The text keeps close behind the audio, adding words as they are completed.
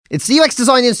It's the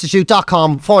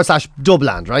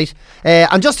uxdesigninstitute.com/Dubland, right?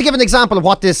 And just to give an example of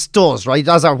what this does, right?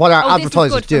 What our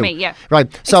advertisers this is good do. for me, yeah. Right.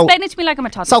 So explain it to me like I'm a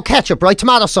toddler. So ketchup, right?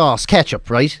 Tomato sauce, ketchup,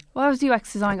 right? What has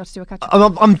UX design got to do with ketchup?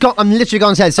 I'm literally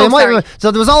going to say. So,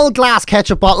 so there was old glass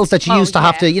ketchup bottles that you used to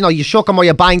have to, you shook them or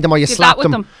you banged them or you slapped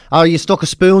them, or you stuck a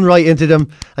spoon right into them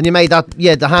and you made that,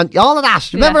 the hand, all of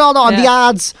that. Remember all that on the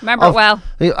ads? Remember it well.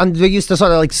 And they used to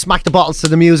sort of like smack the bottles to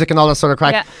the music and all that sort of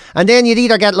crack. Yeah. And then you'd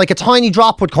either get like a tiny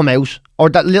drop would come out, or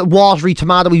that little watery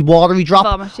drop,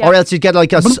 vomit, or else you'd get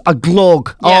like a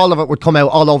glug. All of it would come out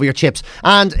all over your chips.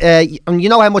 And you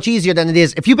know how much easier than it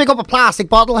is if you pick up a plastic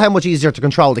bottle, how much easier to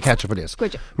control the ketchup it is.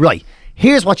 Good job. Right.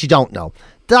 Here's what you don't know.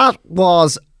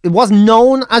 It wasn't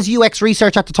known as UX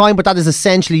research at the time, but that is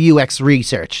essentially UX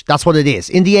research. That's what it is.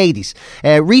 In the 80s,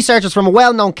 researchers from a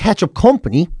well-known ketchup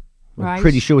company, I'm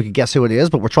pretty sure we could guess who it is,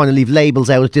 but we're trying to leave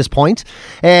labels out at this point.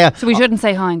 So we shouldn't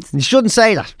say Heinz. You shouldn't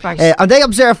say that. Right. And they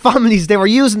observed families, they were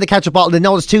using the ketchup bottle. They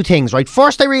noticed two things, right?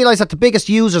 First, they realised that the biggest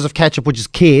users of ketchup, which is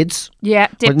kids. Yeah,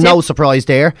 dip. No surprise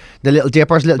there. The little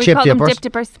dippers, chip dippers. We call them dip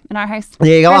dippers in our house.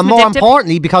 There you go. And more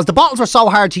importantly, because the bottles were so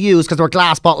hard to use, because they were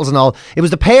glass bottles and all, it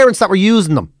was the parents that were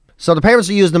using them. So the parents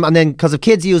would use them, and then because if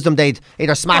kids used them, they'd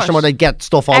either smash them or they'd get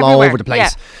stuff all over the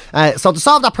place. Yeah. So to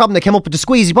solve that problem, they came up with the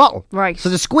squeezy bottle. Right. So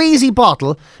the squeezy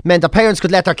bottle meant that parents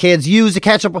could let their kids use the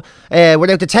ketchup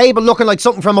without the table looking like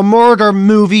something from a murder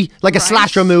movie, like a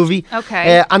slasher movie.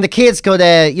 Okay. And the kids could,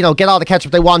 get all the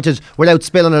ketchup they wanted without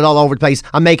spilling it all over the place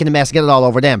and making a mess, get it all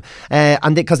over them.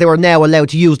 And because they were now allowed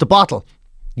to use the bottle.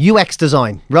 UX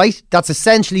design, right? That's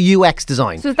essentially UX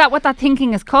design. So is that what that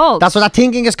thinking is called? That's what that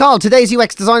thinking is called. Today's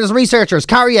UX designers and researchers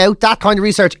carry out that kind of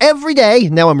research every day,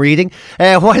 now I'm reading,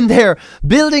 when they're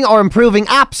building or improving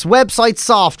apps, websites,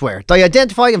 software. They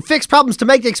identify and fix problems to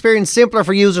make the experience simpler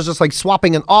for users, just like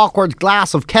swapping an awkward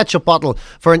glass of ketchup bottle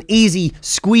for an easy,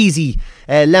 squeezy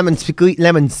lemon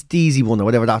steezy one, or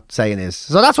whatever that saying is.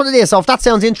 So that's what it is. So if that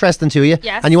sounds interesting to you,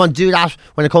 and you want to do that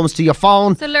when it comes to your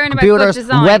phone, computers,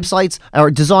 websites, or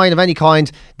design of any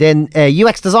kind, then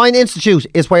UX Design Institute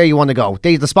is where you want to go.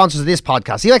 They're the sponsors of this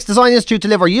podcast. UX Design Institute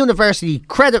deliver university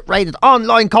credit rated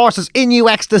online courses in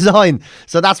UX design.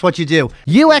 So that's what you do.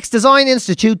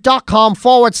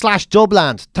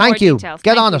 uxdesigninstitute.com/Dubland. Thank you.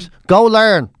 Get on it. Go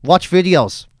learn. Watch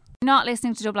videos. Not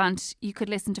listening to Dubland, you could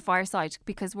listen to Fireside,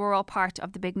 because we're all part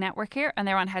of the big network here and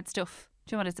they're on Head Stuff.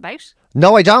 Do you know what it's about?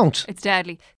 No, I don't. It's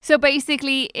deadly. So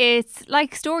basically, it's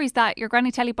like stories that your granny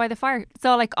tell you by the fire. It's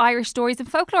all like Irish stories and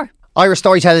folklore. Irish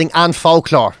storytelling and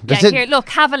folklore. Here, look,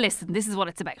 have a listen. This is what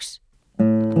it's about.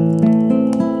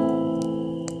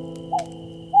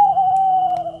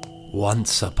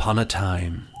 Once upon a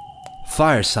time.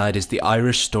 Fireside is the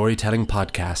Irish storytelling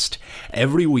podcast.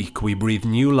 Every week we breathe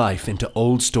new life into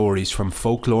old stories from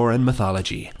folklore and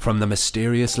mythology, from the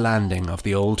mysterious landing of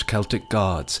the old Celtic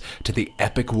gods to the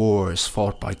epic wars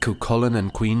fought by Cuchulainn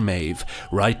and Queen Maeve,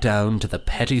 right down to the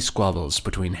petty squabbles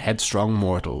between headstrong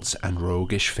mortals and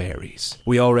roguish fairies.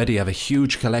 We already have a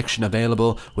huge collection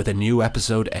available with a new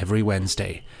episode every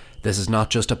Wednesday. This is not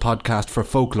just a podcast for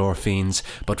folklore fiends,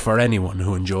 but for anyone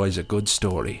who enjoys a good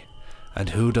story.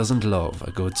 And who doesn't love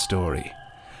a good story?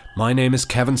 My name is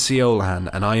Kevin C. Olahan,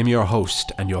 and I am your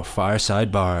host and your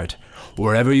fireside bard.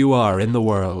 Wherever you are in the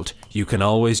world, you can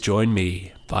always join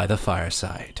me by the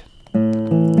fireside.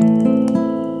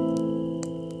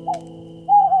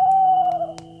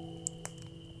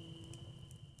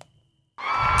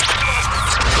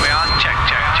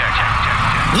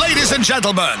 Ladies and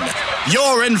gentlemen,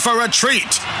 you're in for a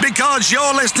treat because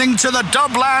you're listening to the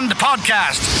Dubland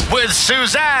Podcast with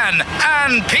Suzanne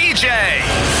and PJ.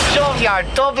 Shove your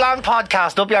Dubland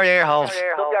Podcast up your ear holes.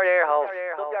 There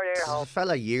was a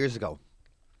fella years ago,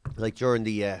 like during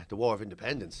the War of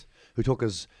Independence, who took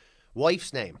his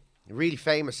wife's name. A really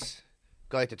famous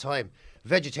guy at the time.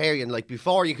 Vegetarian, like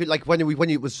before you could, like when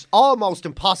it was almost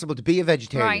impossible to be a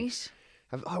vegetarian. Right.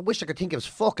 I wish I could think of his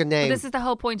fucking name. Well, this is the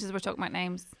whole point, is we're talking about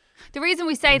names. The reason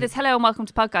we say this, hello and welcome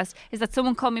to podcast, is that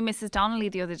someone called me Mrs. Donnelly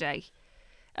the other day.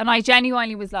 And I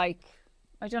genuinely was like,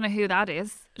 I don't know who that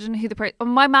is. I don't know who the person...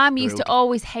 My mum used to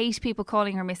always hate people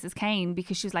calling her Mrs. Kane,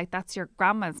 because she was like, that's your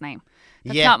grandma's name.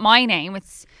 That's not my name.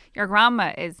 It's your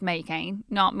grandma is May Kane,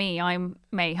 not me. I'm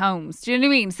May Holmes. Do you know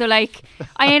what I mean? So like,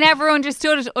 I never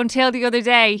understood it until the other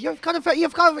day. You've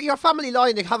got your family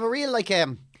line. They have a real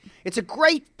it's a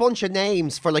great bunch of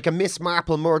names for like a Miss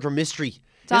Marple murder mystery.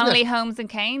 Donnelly, Holmes and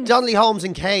Kane. Donnelly, Holmes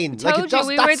and Kane. Told you,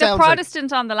 we were the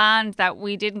Protestant on the land that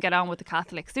we didn't get on with the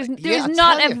Catholics. There is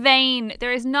not a vein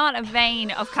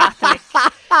of Catholic.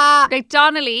 Like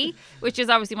Donnelly, which is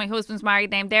obviously my husband's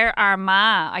married name, they're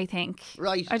Armagh, I think.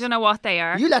 Right. I don't know what they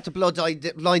are. You let the blood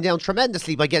line down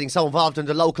tremendously by getting so involved in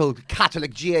the local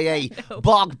Catholic GAA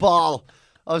bog ball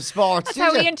of sports. That's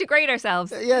how we integrate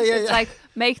ourselves. It's like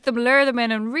make them, lure them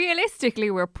in, and realistically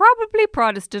we're probably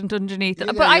Protestant underneath it.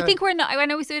 But I think we're not. I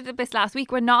know we said this last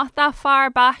week, we're not that far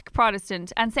back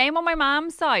Protestant. And same on my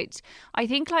mum's side. I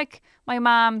think like my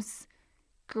mum's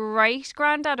great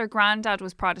granddad or granddad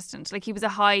was Protestant. Like he was a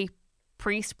high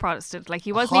priest Protestant. Like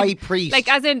he wasn't high priest. Like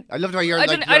as in, I love the way you're I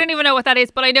don't even know what that is,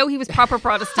 but I know he was proper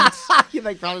Protestant. You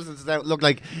make Protestants now look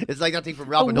like it's like that thing from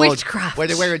Robin A Hood, witchcraft. where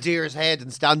they wear a deer's head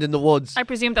and stand in the woods. I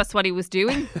presume that's what he was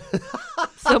doing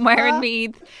somewhere in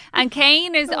Meath. And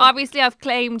Kane is obviously I've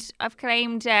claimed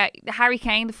Harry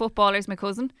Kane, the footballer, is my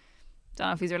cousin. Don't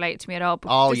know if he's related to me at all.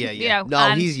 But he's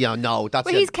that's.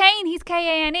 But he's Kane. He's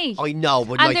Kane. I know,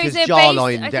 but And like his there's a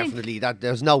jawline, base, definitely. That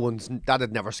there's no one's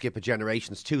that'd never skip a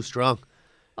generation. It's too strong.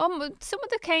 Some of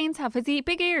the Canes have. Has he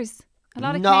big ears? A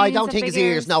lot of No, I Canes don't have think big his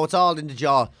ears. No, it's all in the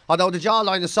jaw. Although the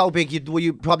jawline is so big,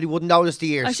 you probably wouldn't notice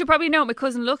the ears. I should probably know what my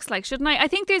cousin looks like, shouldn't I? I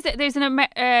think there's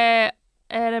an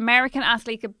American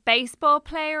athlete, a baseball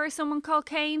player or someone called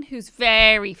Kane, who's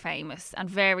very famous and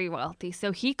very wealthy.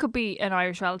 So he could be an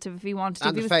Irish relative if he wanted to.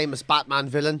 And the famous Batman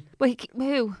villain. Wait,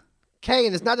 who?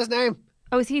 Kane, isn't that his name?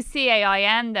 Oh, is he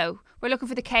Cain though? We're looking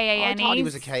for the Kane. I thought he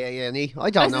was a Kane. I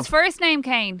don't know. Is his first name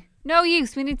Kane? No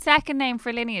use. We need second name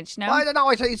for lineage. No, I don't know.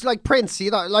 It's like Prince.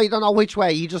 You know, I don't know which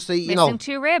way. You just missing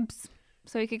 2 ribs,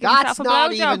 so he could give That's himself a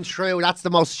not blowjob. even true. That's the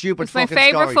most stupid It's my fucking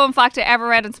favourite story. fun fact I ever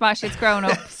read in Smash Hits growing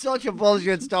up. Such a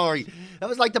bullshit story. That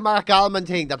was like the Mark Almond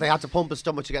thing that they had to pump his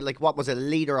stomach to get like what was it, a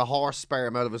litre of horse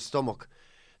sperm out of his stomach.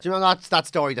 Do you know that's that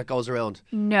story that goes around?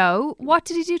 No. What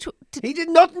did he do to... He did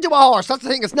nothing to a horse. That's the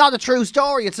thing. It's not a true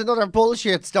story. It's another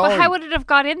bullshit story. But how would it have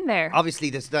got in there?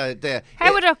 Obviously, the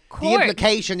How would a the cork...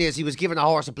 implication is he was giving a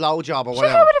horse a blowjob or Sure,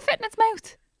 whatever. how would it fit in its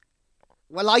mouth?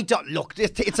 Well, I don't look.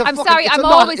 It's a I'm fucking, sorry, it's I'm a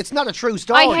not, always- It's not a true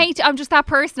story. I'm just that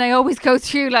person. I always go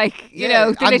through like, you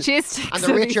know, the logistics. And the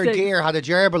of these Richard things. Gere had a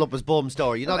gerbil up his bum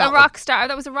story. You know that A rock star.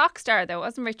 That was a rock star though. It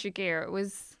wasn't Richard Gere. It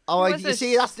was... Oh, was you it?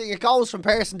 see, it goes from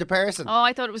person to person. Oh,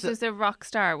 I thought it was just a rock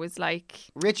star. It was like...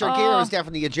 Richard Gere was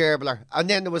definitely a gerbiller. And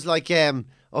then there was like, he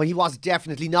was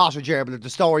definitely not a gerbiller. The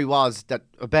story was that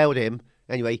about him,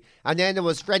 anyway. And then there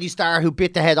was Freddie Starr who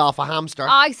bit the head off a hamster.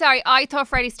 I thought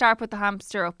Freddie Starr put the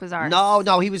hamster up his arse.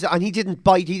 No, he didn't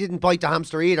bite the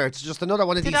hamster either. It's just another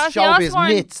one of these showbiz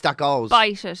myths that goes.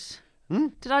 Bite it.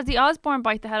 Did Ozzy Osbourne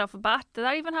bite the head off a bat? Did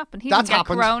that even happen? He That's didn't get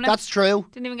happened. corona. That's true.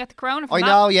 Didn't even get the corona from I that.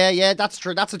 know, yeah, that's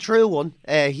true. That's a true one.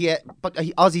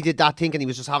 Ozzy did that thinking he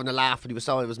was just having a laugh and he was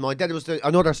so it was mine. Then there was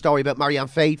another story about Marianne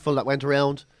Faithfull that went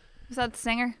around. Was that the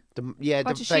singer?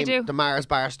 What did she do? The Mars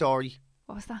Bar story.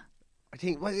 What was that? I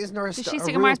think, isn't there a Did story? she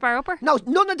sing a Mars Bar upper? No,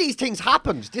 none of these things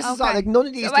happened. This is Okay. like none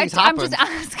of these So things I'm happened. just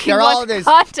asking They're all what this,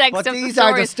 context but of these the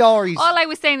are the stories. All I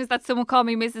was saying is that someone called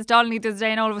me Mrs. Donnelly the other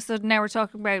day, and all of a sudden now we're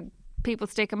talking about people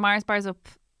sticking Mars bars up.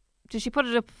 Did she put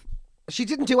it up? She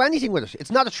didn't do anything with it.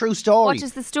 It's not a true story. What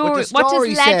does the story? But the What story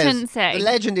does legend says, say? The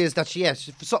legend is that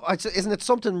isn't it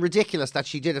something ridiculous that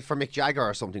she did it for Mick Jagger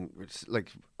or something? It's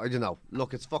like, I don't know.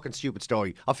 Look, it's a fucking stupid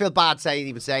story. I feel bad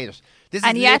even saying it. This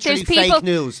And is yet literally there's people, fake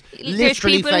news. There's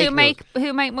Literally people fake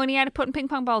who make money out of putting ping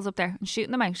pong balls up there and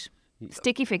shooting them out.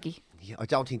 Sticky figgy. Yeah, I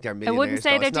don't think they're millionaires. wouldn't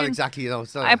say though. they're It's not doing- exactly,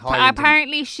 it's not high-end.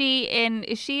 Apparently is she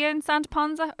in Santa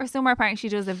Ponza or somewhere? Apparently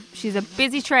she's a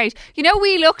busy trade. You know,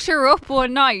 we looked her up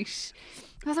one night.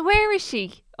 I was like, where is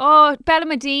she? Oh, Bella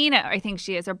Medina, I think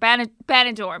she is, or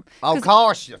Benidorm. Of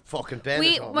course, you fucking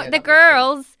Benidorm. The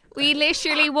girls, we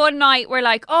literally one night were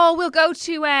like, oh, we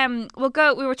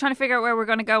were trying to figure out where we're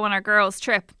going to go on our girls'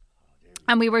 trip.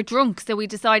 And we were drunk, so we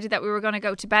decided that we were going to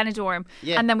go to Benidorm.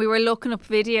 Yeah. And then we were looking up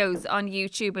videos on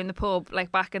YouTube in the pub,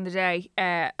 like back in the day,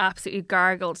 absolutely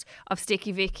gargled, of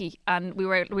Sticky Vicky. And we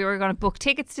were going to book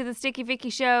tickets to the Sticky Vicky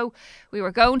show. We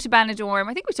were going to Benidorm.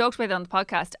 I think we talked about it on the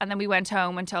podcast. And then we went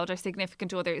home and told our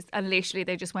significant others. And literally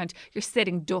they just went, you're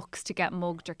sitting ducks to get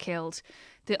mugged or killed.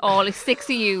 All 6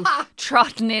 of you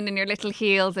trotting in your little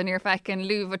heels and your fucking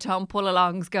Louis Vuitton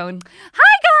pull-alongs going, hi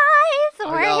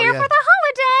guys, we're here for the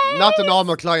holiday. Not the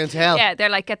normal clientele. Yeah, they're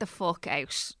like, get the fuck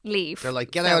out, leave. They're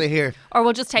like, get out of here. Or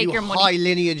we'll just take You your money. high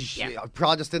lineage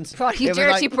Protestants. You It was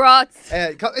dirty like- prods.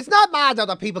 It's not mad though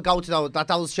that people go to that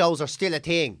those shows are still a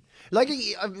thing. Like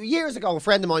years ago, a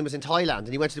friend of mine was in Thailand and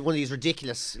he went to one of these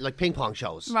ridiculous like ping pong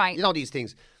shows. Right. You know these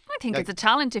things. I think like- it's a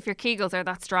talent if your kegels are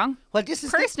that strong. Well, this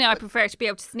is Personally, I prefer to be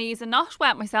able to sneeze and not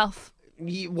wet myself.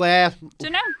 Well,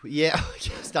 Don't know. yeah,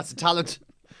 yes, that's a talent.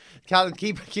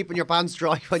 Keeping your pants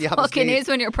dry when you have Fucking a sneeze. is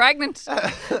when you're pregnant.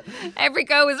 Every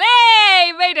go is,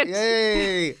 hey, made it.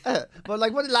 Yay! But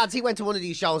like one of the lads, he went to one of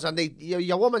these shows, and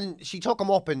your woman, she took him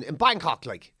up in Bangkok,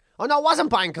 like. Oh no, it wasn't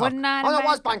Bangkok. Wasn't that oh in no, it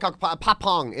was Bangkok.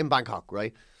 Patpong in Bangkok,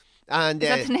 right? And Is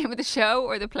that the name of the show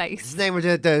or the place? it's the name of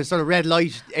the sort of red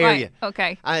light area.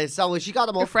 Right, okay. So she got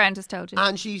him Your up, friend has told you.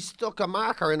 and she stuck a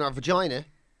marker in her vagina,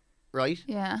 right?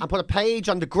 Yeah. And put a page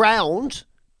on the ground,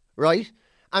 right?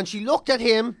 And she looked at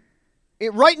him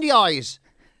right in the eyes.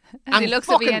 And he looks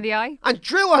at me in the eye. And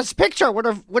drew us picture with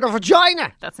her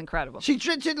vagina. That's incredible. She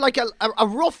did like a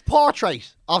rough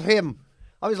portrait of him.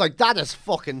 I was like, that is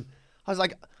fucking. I was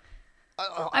like,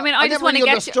 I mean, I just never want to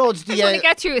really get understood you. I just want to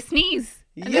get through a sneeze.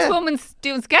 And Yeah. this woman's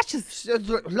doing sketches.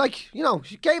 Like, you know,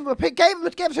 she gave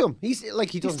it to him. He's like,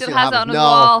 he doesn't still has have it on his no,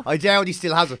 wall. I doubt he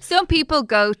still has it. Some people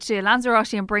go to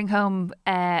Lanzarote and bring home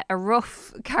a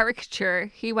rough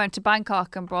caricature. He went to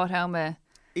Bangkok and brought home a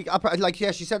Like,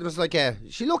 yeah, she said it was like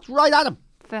she looked right at him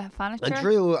faniture. and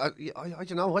drew. I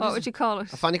don't know What would you call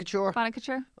it? A fanicature.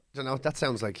 Fanicature? I don't know. That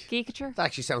sounds like. Geekature? That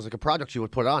actually sounds like a product you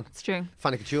would put on. It's true.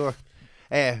 Fanicature.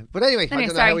 But anyway, I don't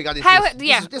know sorry. how we got into How- this.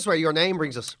 yeah. This is where your name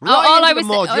brings us. Oh, all Right I into the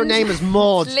was mud. Your name is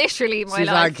Mud. Literally my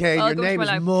Suzanne life. Kane, All your goes name my is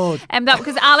life. Mud. That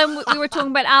because Alan, we were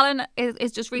talking about Alan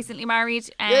is just recently married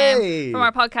Yay. from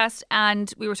our podcast,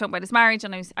 and we were talking about his marriage,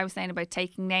 and I was saying about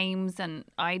taking names, and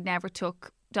I never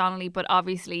took Donnelly, but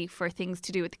obviously for things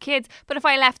to do with the kids. But if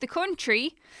I left the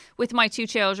country with my two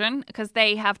children, because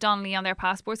they have Donnelly on their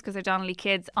passports, because they're Donnelly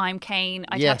kids, I'm Kane,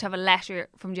 I'd Yeah. have to have a letter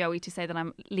from Joey to say that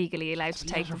I'm legally allowed to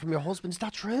take Letter them. from your husband. Is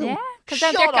that true? Yeah, because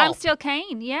Shut I'm up. still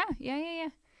Kane. Yeah.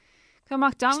 I'm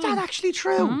not Is Donnelly. that actually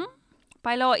true?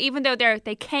 By law, even though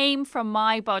they came from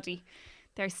my body,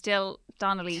 they're still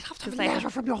Donnelly. You have to have a letter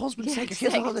from your husband to take your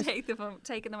kids on holiday.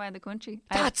 Taking them out of the country.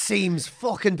 That seems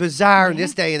fucking bizarre in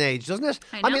this day and age, doesn't it?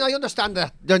 I know. mean, I understand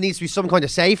that there needs to be some kind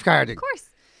of safeguarding, Of course.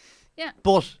 Yeah.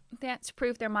 but They had to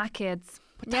prove they're my kids.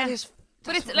 that is.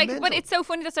 But that's it's like, mental. but it's so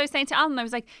funny. That's what I was saying to Alan. I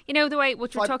was like, you know, the way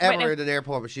which If we're I'm talking ever about now. in an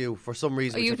airport with you for some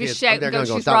reason, Oh, with you'd your be kids, shouting, I'm there go, going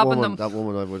to go, "She's that robbing woman, them." that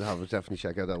woman, I would have definitely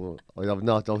check out that woman. I have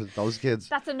not those kids.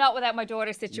 That's a not without my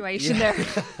daughter situation there.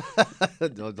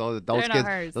 those They're not kids,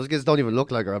 hers. those kids don't even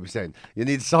look like her. I'll be saying, you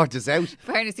need to sort this out.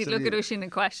 Fairness, you'd So look you- at Ushin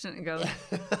and question it and go,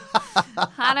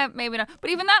 Hannah, maybe not. But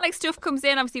even that, like, stuff comes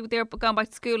in. Obviously, they're going back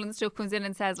to school and stuff comes in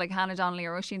and says, like, Hannah Donnelly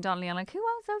or Ushin Donnelly. I'm like, who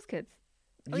owns those kids?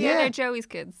 Oh, yeah, Yeah. they're Joey's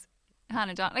kids.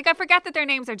 Hannah Donnelly. Like, I forget that their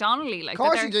names are Donnelly. Like, Of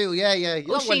course that you they're- do, yeah.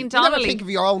 You Oisin you never Donnelly. think of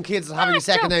your own kids as having No, a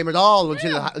second no. name at all until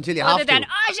you have Other to. than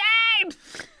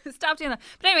Ushin! Stop doing that.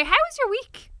 But anyway, how was your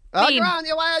week? Oh, been? you're on,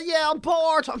 I'm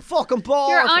bored. I'm fucking bored.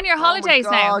 You're on your holidays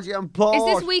oh my now. God, yeah, I'm bored. Is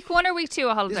this week 1 or week 2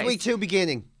 of holidays? This is week 2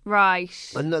 beginning. Right.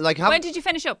 And like, When did you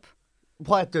finish up?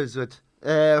 what does it?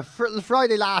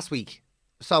 Friday last week.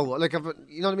 So, like, you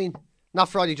know what I mean? Not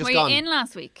Friday, just Were gone. you in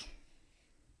last week?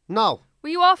 No. Were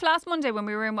you off last Monday when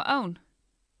we were in with Owen?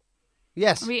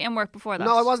 Yes. Were you in work before that?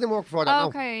 No, I wasn't in work before that. Oh, no.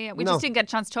 okay, yeah. We No. just didn't get a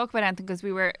chance to talk about anything because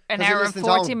we were an 'Cause you're hour and listening to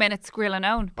 40 Owen. minutes grilling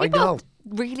Owen. I People know.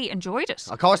 really enjoyed it.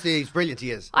 Of course, he's brilliant.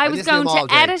 He is. I was listen going him all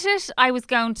to day. edit it. I was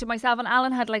going to, myself and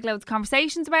Alan had like loads of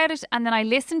conversations about it, and then I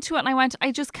listened to it and I went,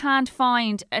 I just can't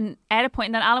find an edit point.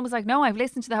 And then Alan was like, no, I've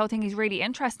listened to the whole thing. He's really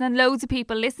interesting. And then loads of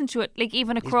people listened to it, like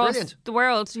even across brilliant. the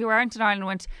world who aren't in Ireland,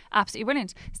 went absolutely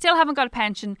brilliant. Still haven't got a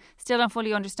pension. Still don't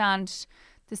fully understand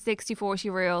the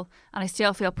 60-40 rule, and I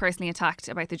still feel personally attacked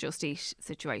about the Just Eat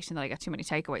situation that I got too many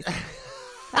takeaways.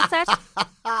 That's it.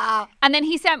 And then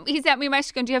he sent me a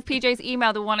message going, do you have PJ's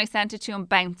email? The one I sent it to him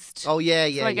bounced. Oh, yeah,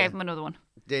 yeah. So I yeah. gave him another one.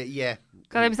 Yeah.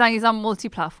 Because I was saying he's on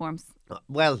multi-platforms.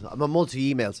 Well, I'm on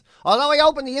multi-emails. Although I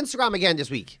opened the Instagram again this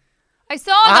week. I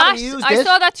saw I that. haven't used I it.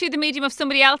 saw that through the medium of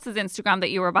somebody else's Instagram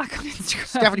that you were back on Instagram.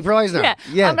 Stephanie Preisner.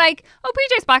 Yeah. I'm like, oh,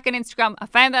 PJ's back on Instagram. I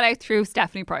found that out through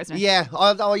Stephanie Preisner. Yeah,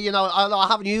 although, although I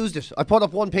haven't used it. I put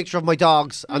up one picture of my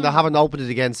dogs and Mm. I haven't opened it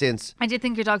again since. I did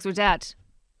think your dogs were dead.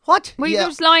 What? Well, yeah. you were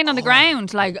just lying on the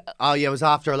ground, like. Oh, yeah, it was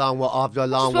after a long walk. What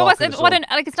walk was in it? the What sun.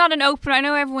 like it's not an opener. I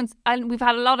know everyone's. And we've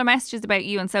had a lot of messages about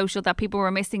you on social that people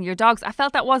were missing your dogs. I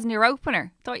felt that wasn't your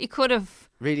opener. Thought you could have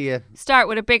Really, start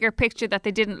with a bigger picture that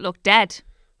they didn't look dead,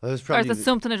 it was or probably... that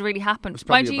something had really happened.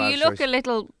 probably Mind a you, bad you look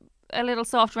choice. a little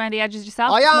soft around the edges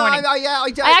yourself I this am, morning.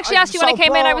 I actually asked you when I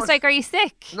came in. I was like, "Are you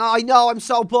sick?" No, I know, I'm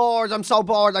so bored. I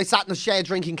sat in the shed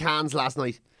drinking cans last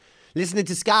night. Listening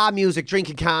to ska music,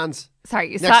 drinking cans.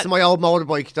 Sorry, you Next sat. to my old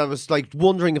motorbike that I was like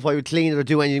wondering if I would clean it or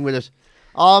do anything with it.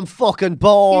 Oh, I'm fucking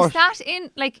bored. You sat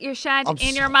in like your shed I'm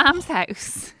in so- your mum's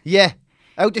house Yeah,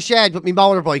 out the shed with my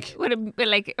motorbike. with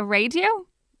like a radio.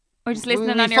 Or just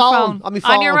listening my on your phone, phone? on my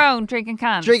On your phone. own, drinking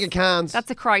cans. Drinking cans.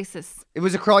 That's a crisis. It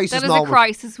was a crisis That is moment. a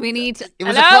crisis. We need. It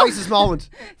was Hello? a crisis moment.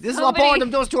 This is what Somebody- boredom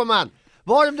does to a man.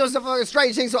 Boredom does the fucking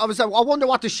strange things. So I was like, I wonder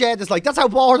what the shed is like. That's how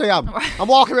bored I am. I'm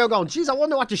walking around going, geez, I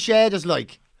wonder what the shed is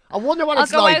like. I wonder what I'll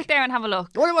it's go like. out there and have a look.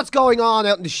 I wonder what's going on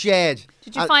out in the shed.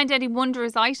 Did you find any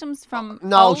wondrous items from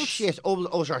No old? shit.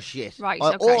 Utter shit. Right,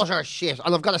 okay. Utter shit.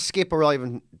 And I've got a skip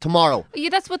arriving tomorrow. Yeah,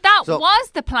 that's what that So- was.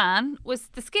 The plan was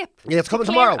the skip. Yeah, it's coming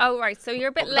To clear- tomorrow. Oh, right. So you're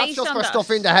a bit That's late just on for that. stuff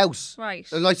in the house. Right.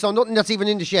 Like, so nothing that's even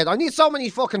in the shed. I need so many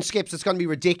fucking skips, it's going to be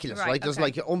ridiculous, Right, right? There's okay.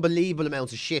 like unbelievable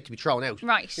amounts of shit to be thrown out.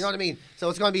 Right. You know what I mean? So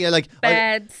it's going to be like...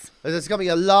 Beds. There's going to be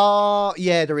a lot...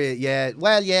 Yeah, there is, yeah.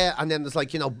 Well, yeah, and then there's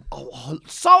like, you know,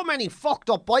 so many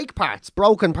fucked up bike parts,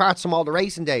 broken parts from all the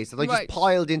racing days that I Right. just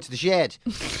piled into the shed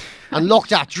and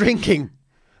looked at drinking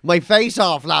my face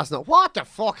off last night. What the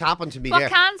fuck happened to me What there?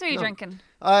 cans are you drinking?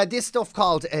 This stuff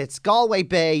called, it's Galway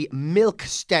Bay Milk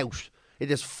Stout.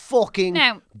 It is fucking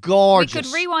Now, gorgeous. We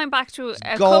could rewind back to a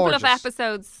couple of gorgeous.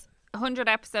 episodes, 100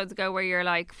 episodes ago, where you're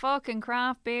like, fucking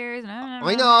craft beers.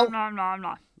 I know.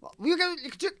 No. We can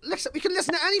listen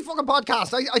to any fucking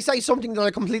podcast. I say something that I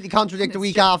completely contradict the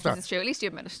week after. This is true. At least you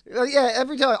admit it. Yeah,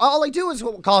 every time. All I do is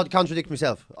contradict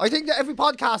myself. I think that every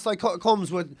podcast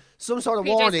comes with some sort of PJ's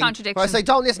warning. contradiction. Where I say,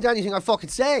 don't listen to anything I fucking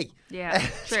say. Yeah,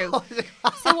 true.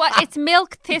 So what? It's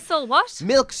milk thistle. What?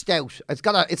 Milk Stout.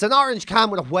 It's an orange can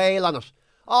with a whale on it.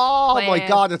 Oh my Whale.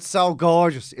 God, it's so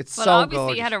gorgeous. It's Well, so obviously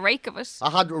gorgeous. you had a rake of it.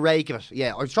 I had a rake of it.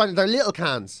 Yeah, I was trying. They're little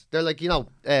cans. They're like, you know,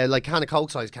 like can of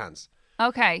Coke size cans.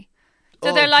 Okay.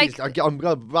 So Oh, they're like. geez, I'm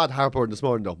got a bad heartburn this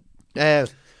morning though.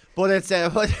 But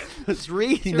it's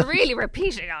really You're really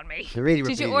repeating on me. You're really Did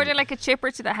repeating. you order like a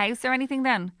chipper to the house or anything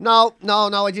then? No,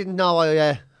 I didn't know.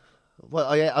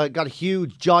 I got a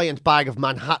huge, giant bag of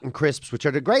Manhattan crisps, which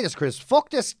are the greatest crisps.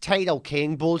 Fuck this Tato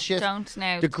King bullshit. Don't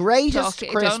now. The greatest talk-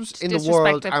 crisps don't in the disrespect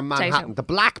world the are Manhattan. Tato. The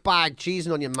black bag cheese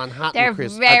and onion Manhattan They're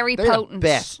crisps. very they're potent. The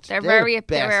best. They're the a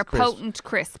best crisps. potent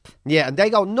crisp. Yeah,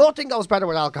 and nothing goes better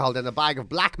with alcohol than a bag of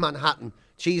black Manhattan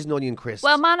cheese and onion crisps.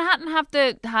 Well, Manhattan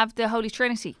have the Holy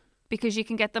Trinity. Because you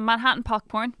can get the Manhattan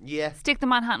popcorn, Yeah. stick the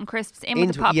Manhattan crisps in with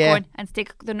Into- the popcorn, yeah. and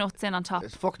stick the nuts in on top.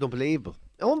 It's fucking unbelievable.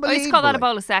 I Unbelievable. used to call that a like.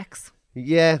 bowl of sex.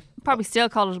 Yeah. Probably still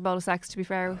call it a bowl of sex, to be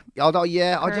fair. Although,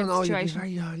 yeah, I Current don't know.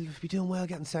 situation. You'd be doing well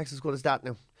getting sex as good as that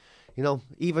now. You know,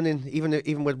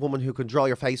 even with women who can draw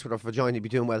your face with her vagina, you'd be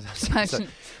doing well.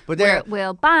 But there,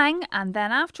 We'll bang, and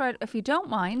then after it, if you don't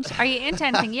mind, are you into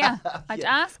anything? Yeah. I'd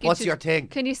ask you. What's your thing?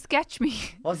 Can you sketch me?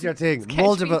 what's your thing? Sketch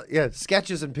Multiple,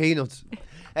 sketches and peanuts.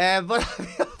 But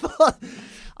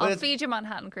I'll it's- feed you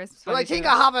Manhattan crisps. but while I you think do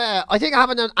I have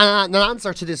an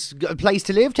answer to this place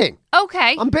to live thing. it.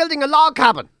 Okay. I'm building a log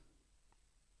cabin.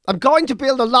 I'm going to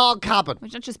build a log cabin. We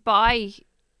don't just buy.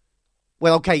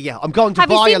 Well, okay, yeah, I'm going to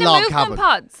Have you buy seen a the log movement cabin.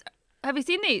 pods? Have you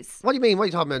seen these? What do you mean? What are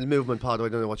you talking about? The movement pod? I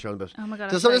don't know what you're on about. Oh my God,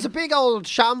 So I'll there's show a big old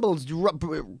shambles,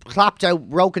 clapped out,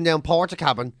 broken down porta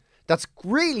cabin that's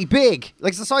really big,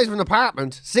 like it's the size of an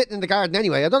apartment, sitting in the garden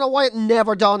anyway. I don't know why it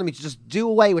never dawned on me to just do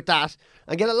away with that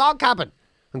and get a log cabin.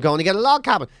 I'm going to get a log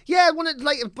cabin. Yeah,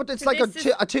 but it's So like this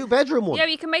is- a 2-bedroom one. Yeah,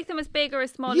 you can make them as big or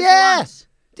as small Yeah. as you want.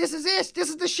 This is it. This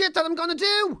is the shit that I'm going to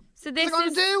do. So this I'm going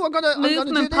is to do. I'm going to do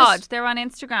Movement this. Pod. They're on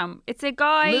Instagram. It's a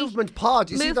guy. Movement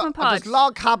pod. You Movement see, there's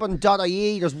pod.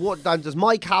 logcabin.ie, there's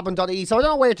mycabin.ie. So I don't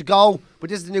know where to go, but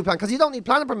this is the new plan because you don't need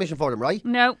planning permission for them, right?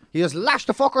 No. You just lash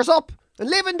the fuckers up and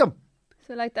live in them.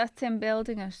 So like that's him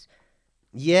building it.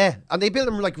 Yeah, and they build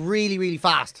them like really, really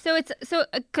fast. So it's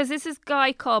because this is a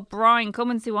guy called Brian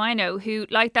Cummins who I know who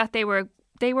like that they were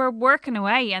working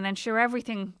away and then sure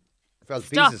everything Fell to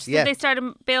stopped. pieces, So yeah. they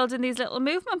started building these little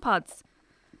movement pods.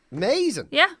 Amazing.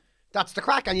 Yeah. That's the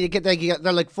crack, and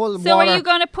they're like full of So water. are you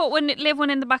going to live one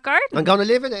in the back garden? I'm going to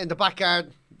live in it in the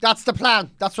backyard. That's the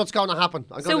plan. That's what's going to happen.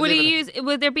 I'm So gonna will live you in it.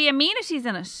 will there be amenities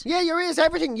in it? Yeah, there is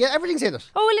everything. Yeah, everything's in it.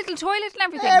 Oh, a little toilet and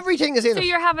everything. Everything is in So it.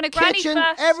 you're having a granny Kitchen,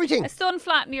 flat, everything. a sun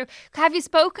flat, and have you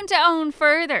spoken to Owen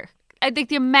further? I think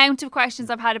the amount of questions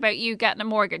I've had about you getting a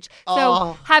mortgage. So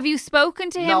Oh. have you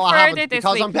spoken to him No, I further haven't, this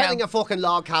because week? I'm building a fucking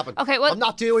log cabin. Okay, well, I'm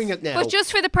not doing it now. But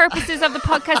just for the purposes of the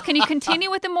podcast, can you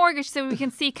continue with the mortgage so we can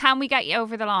see can we get you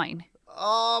over the line?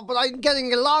 Oh, but I'm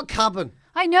getting a log cabin.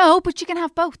 I know, but you can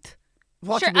have both.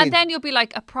 What Sure, do you mean? and then you'll be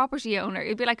like a property owner.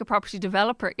 You'll be like a property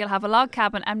developer. You'll have a log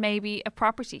cabin and maybe a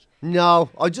property. No,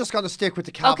 I just got to stick with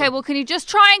the cabin. Okay, well, can you just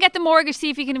try and get the mortgage?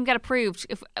 See if you can even get approved.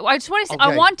 I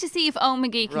Okay. want to see if Owen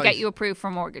McGee can Right. get you approved for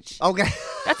a mortgage. Okay.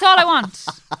 That's all I want.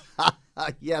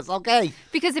 Yes, okay.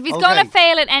 Because if he's Okay. going to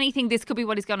fail at anything, this could be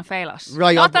what he's going to fail at.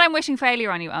 Right, Not I'll- that I'm wishing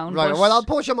failure on you, Owen. Right, but- well, I'll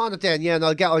push him on it then, yeah, and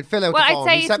I'll fill out Well, the I'd form.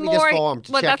 say He it's sent me more. this form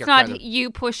to Well, check that's your not credit. you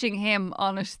pushing him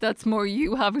on it. That's more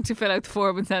you having to fill out the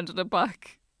form and sending it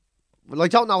back. Well, I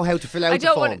don't know how to fill out I the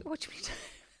don't form. want. What do you mean?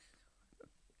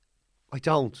 I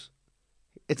don't.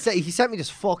 He sent me this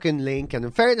fucking link, and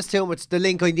in fairness to him, it's the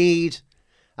link I need.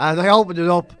 And I opened it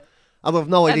up, and I have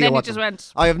no And idea then you what. just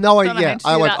went, I have no "Don't know idea. how to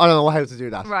I do went. that." I don't know how to do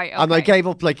that. Right, And I okay. gave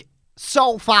up like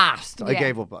so fast. I Yeah.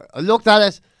 gave up. I looked at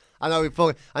it, and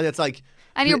and it's like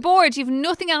And you're bored. You've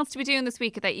nothing else to be doing this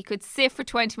week that you could sit for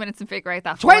 20 minutes and figure out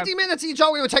that 20 form. minutes. Are you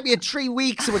joking? It would take me 3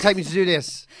 weeks. It would take me to do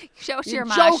this. Show it to You're your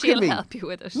ma. joking She'll me. help you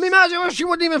with it. Imagine she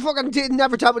wouldn't even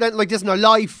never tell me anything like this in her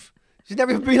life. She's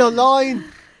never even been online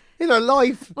in her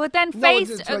life. But then No one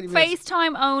did 20 minutes.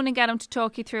 FaceTime Owen and get him to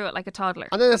talk you through it like a toddler.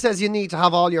 And then it says you need to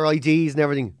have all your IDs and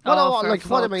everything. What Oh, I, for like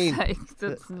what I fuck's mean? sake,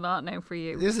 that's not now for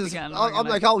you. This is. Again, I'm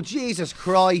like, oh Jesus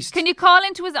Christ! Can you call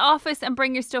into his office and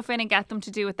bring your stuff in and get them to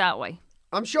do it that way?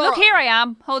 I'm sure. Look, here I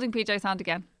am holding PJ's hand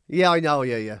again. Yeah, I know.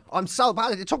 Yeah. I'm so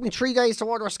bad. It took me 3 days to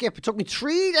order a skip. It took me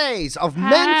 3 days of How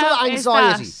mental is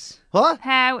anxiety. that? What?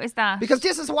 How is that? Because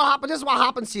this is what happens. This is what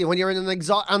happens to you when you're in an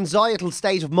anxietal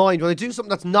state of mind. When I do something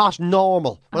that's not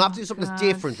normal, when I have to do something that's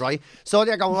different, right? So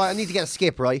they're going, right, I need to get a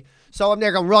skip, right? So I'm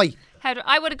there going, right.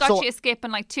 I would have got So- you a skip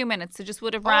in like 2 minutes. So just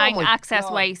would have Oh rang my Access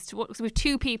God. Waste. So we have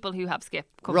 2 people who have skip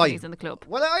companies Right. in the club.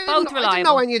 Well, I Both didn't reliable.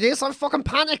 know any of this. I'm fucking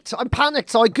panicked. I'm panicked.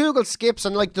 So I googled skips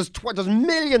and like there's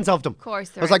millions of them. Of course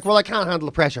there I was is. like, well, I can't handle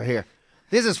the pressure here.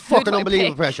 This is Who do fucking I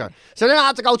unbelievable pick? pressure. So then I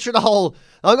had to go through the whole.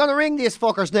 I'm going to ring these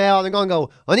fuckers now and I'm going to go,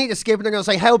 I need a skip. And they're going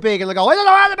to say, how big? And I go, I don't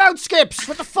know all about skips.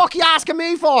 What the fuck are you asking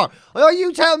me for? Oh,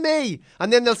 you tell me.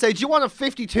 And then they'll say, do you want a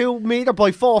 52 metre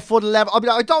by 4 foot 11? I'll be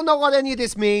like, I don't know what any of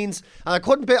this means. And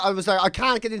I was like, I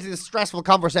can't get into this stressful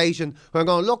conversation where I'm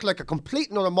going to look like a complete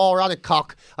and utter moronic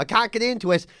cock. I can't get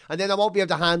into it. And then I won't be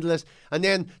able to handle it. And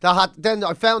then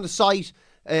I found a site.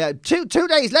 2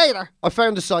 days later, I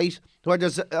found a site where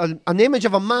there's an image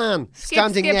of a man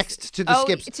standing Skips. next to the Oh,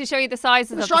 skips. to show you the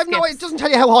sizes of the Right, no, skips. it doesn't tell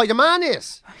you how high the man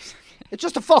is. It's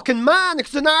just a fucking man.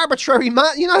 It's an arbitrary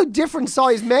man. You know how different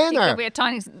sized men He are. could be a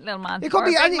tiny little man. It could or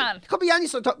be a big any. man. It could be any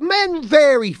sort of. Men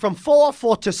vary from 4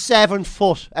 foot to 7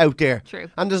 foot out there. True.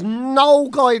 And there's no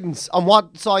guidance on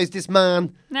what size this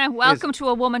man. Now, welcome to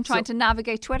a woman trying to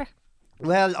navigate Twitter.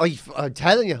 Well, I'm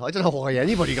telling you, I don't know why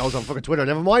anybody goes on fucking Twitter.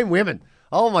 Never mind women.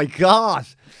 Oh my god.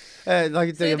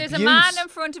 Like So the there's abuse. a man in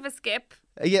front of a skip.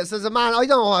 Yes, there's a man. I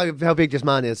don't know how big this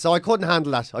man is, so I couldn't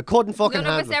handle that. I couldn't fucking None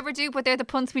of us handle it. ever do, but they're the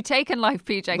punts we take in life,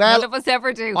 PJ. Well, None of us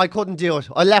ever do. I couldn't do it.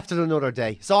 I left it another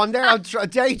day. So I'm there on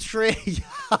day 3.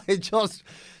 I just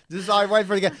I went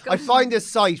for it again. I find this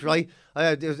site, right?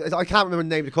 I can't remember the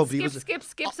name of the company. skip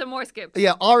some more skips.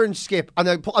 Yeah, Orange Skip. And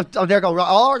I'm there going, right,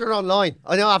 I'll order online.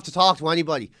 I don't have to talk to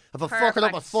anybody. If I fuck it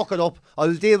up, I Perfect. fuck it up.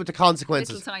 I'll deal with the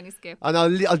consequences. Little tiny skip. And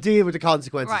I'll deal with the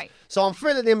consequences. Right. So I'm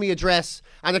filling in my address,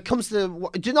 and it comes to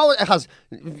do you know what it has?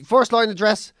 First line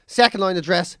address, second line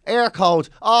address, air code.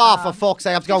 Oh, for fuck's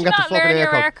sake, I have to go and Did get you the not fucking learn air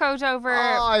your code. air code over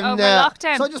Oh,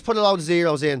 lockdown? So I just put a load of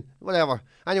zeros in, whatever.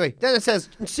 Anyway, then it says,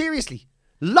 seriously,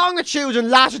 longitude and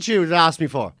latitude it asked me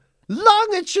for.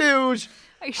 Longitude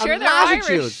Are you sure and they're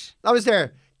latitude. Irish? I was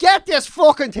there. Get this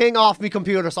fucking thing off my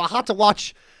computer. So I had to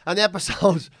watch an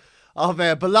episode of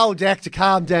Below Deck to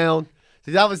calm down.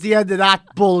 So that was the end of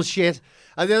that bullshit.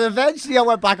 And then eventually I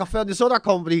went back. I found this other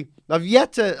company. I've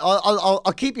yet to. I'll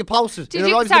keep you posted. Did it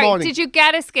you? arrives in the Sorry, morning. did you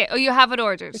get a skip? Oh, you have it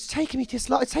ordered. It's taking me this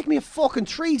long. It's taking me a fucking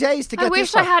 3 days to get I this.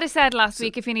 wish I off. had said last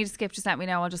week if you need a skip, just let me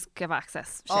know. I'll just give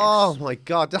access. Shit. Oh my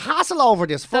god, the hassle over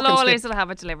this the fucking lawyers skip. will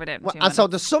have it delivered in. Well, 2 and so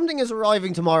minutes. something is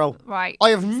arriving tomorrow. Right. I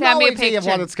have Send no me a idea picture.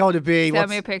 what it's going to be. Send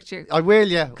me a picture. I will,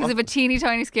 yeah. Because if a teeny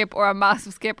tiny skip or a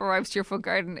massive skip arrives to your front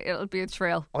garden, it'll be a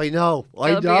trail. I know.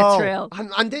 It'll be a thrill.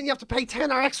 And then you have to pay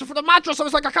tenner extra for the mattress. I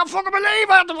was like, I can't fucking believe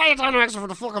I have to pay a tenner extra for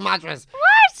the fucking mattress.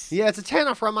 What? Yeah, it's a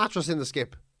tenner for a mattress in the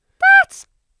skip. That's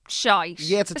shite.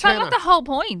 Yeah, it's a Is that tenner. not the whole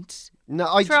point?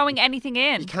 No, Throwing anything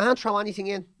in. You can't throw anything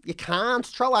in. You can't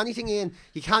throw anything in.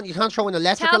 You can't throw in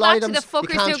electrical Tell that items. to the You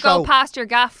fuckers can't who throw. go past your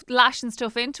gaff lashing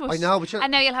stuff into it. I know, but you're-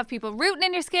 and now you'll have people rooting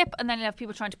in your skip, and then you'll have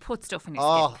people trying to put stuff in your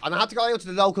Oh, and I had to go out to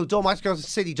the local dump. I had to go to the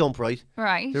city dump, right? skip.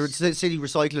 Right. The city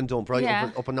recycling dump, right?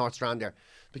 Yeah. Up in North Strand there.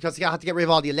 Because you had to get rid of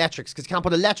all the electrics, because you can't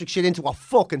put electric shit into a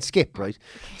fucking skip, right?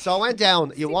 So I went down.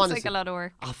 You Seems want like a lot of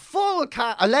work. a full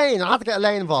car, Elaine. I had to get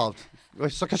Elaine involved.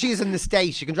 Right, so, because she's in the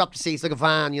state, she can drop the seats like a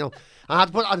van, you know. I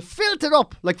had to filled it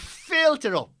up with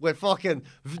fucking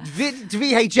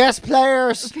VHS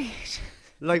players,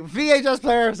 like VHS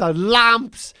players and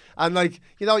lamps, and like,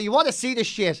 you know, you want to see the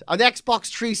shit. An Xbox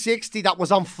 360 that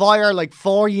was on fire like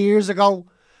 4 years ago.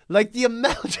 Like the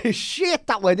amount of shit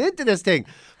that went into this thing.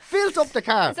 Filled up the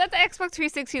car. Is that the Xbox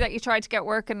 360 that you tried to get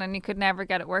working and you could never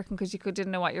get it working because you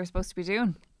didn't know what you were supposed to be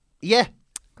doing? Yeah.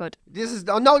 Good. This is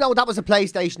no, that was a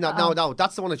PlayStation. No,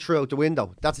 that's the one that threw out the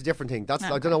window. That's a different thing. I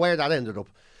don't know where that ended up.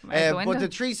 But the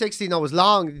 360 was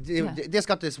long. This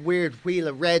got this weird wheel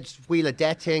of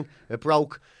death thing. It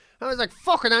broke. I was like,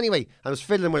 fucking anyway. I was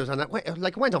fiddling with it and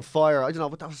it went on fire. I don't know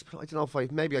what that was. I don't know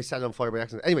if maybe I set it on fire by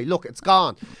accident. Anyway, look, it's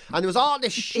gone. And there was all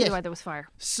this shit. Either way, there was fire.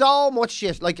 So much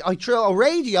shit. Like, I threw a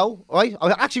radio, right?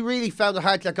 I actually really found it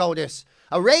hard to let go of this.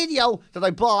 A radio that I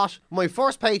bought my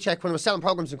first paycheck when I was selling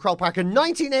programs in Croke Park in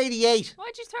 1988.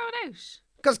 Why'd you throw it out?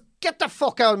 Because get the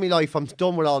fuck out of my life. I'm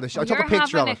done with all this shit. I took a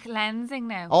picture of it. You're having a cleansing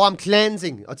now. Oh, I'm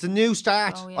cleansing. It's a new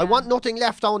start. Oh, yeah. I want nothing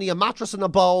left, only a mattress and a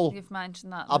bowl. You've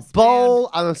mentioned that. A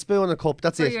bowl and a spoon and a cup.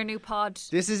 That's For it. your new pod.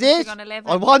 This is it. You're gonna live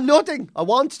I in. want nothing. I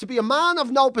want to be a man of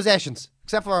no possessions,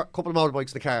 except for a couple of motorbikes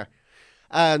in the car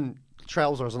and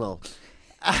trousers and all.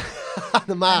 And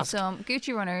the mask. And some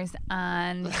Gucci runners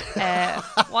and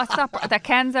what's that? The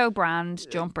Kenzo brand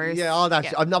jumpers. Yeah, all that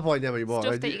shit. I'm not buying them anymore.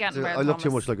 Stuff that you get in I Brown look too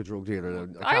Thomas. much like a drug dealer.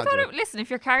 I can't thought do it. Listen, if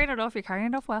you're carrying it off, you're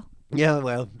carrying it off well. Yeah,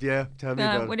 well, yeah. Tell me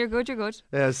about When it. you're good, you're good.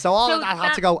 Yeah, so all So of that had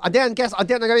that- to go. And then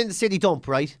I got in the city dump,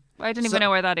 right? I don't So- even know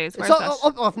where that is. Where's So that?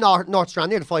 up off North Strand,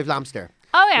 near the Five Lamps there.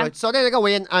 Oh yeah. Right, so then I go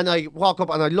in and I walk up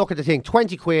and I look at the thing,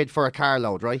 20 quid for a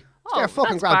carload, right? Oh, They're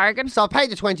fucking that's grand. bargain. So I pay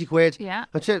the 20 quid. Yeah.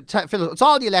 And it's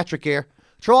all the electric gear.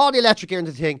 Throw all the electric gear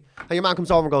into the thing. And your man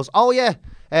comes over and goes, oh yeah,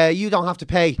 you don't have to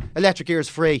pay. Electric gear is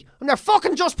free. And they're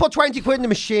fucking just put 20 quid in the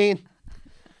machine.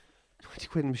 20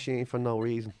 quid in the machine for no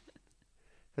reason.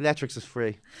 Electrics is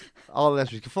free. All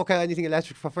electric. You can fuck out anything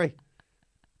electric for free.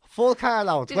 Full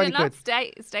carload, Did 20 it not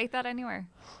quid. state that anywhere?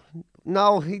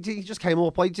 No, he just came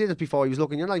up. I did it before. He was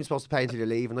looking. You're not even supposed to pay until you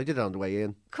leave, and I did it on the way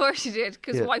in. Of course you did,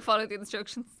 because Yeah. why follow the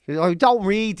instructions? I don't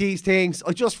read these things.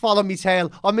 I just follow me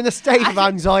tail. I'm in a state of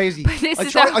anxiety. This I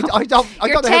is try. how- I don't know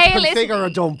how to configure a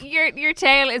dump. Your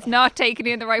tail is not taking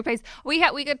you in the right place. We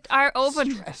got our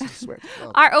oven. Stress, I swear to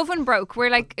God. Our oven broke. We're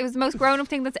like, it was the most grown-up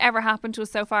thing that's ever happened to us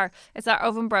so far. It's our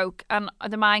oven broke, and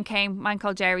the man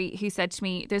called Jerry. He said to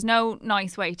me, "There's no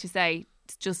nice way to say."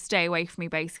 Just stay away from me,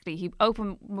 basically. He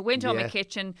opened my window in my Yeah.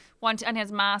 kitchen, and he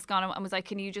has a mask on him, and was like,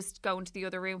 "Can you just go into the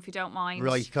other room if you don't mind?"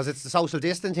 Right, because it's the social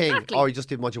distance thing. Exactly. Or you just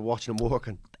didn't want you watching them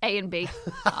working. A and B.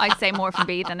 I'd say more from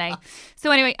B than A. So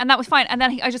anyway, and that was fine. And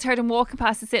then I just heard him walking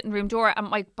past the sitting room door and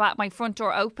my front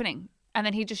door opening. And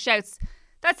then he just shouts,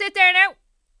 "That's it there now."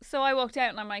 So I walked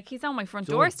out and I'm like, he's on my front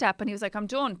doorstep, and he was like, "I'm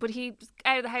done." But he was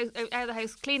out of the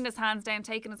house, cleaning his hands down,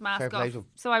 taking his mask Fair play off. to him.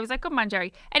 So I was like, "Good man,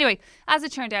 Jerry." Anyway, as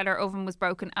it turned out, our oven was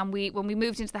broken, and when we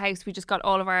moved into the house, we just got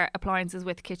all of our appliances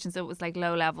with the kitchen, so it was like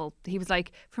low level. He was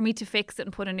like, "For me to fix it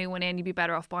and put a new one in, you'd be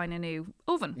better off buying a new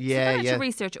oven." Yeah, so then I had yeah. to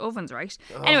research ovens, right?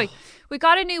 Anyway, we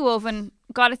got a new oven,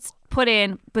 got it put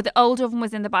in, but the old oven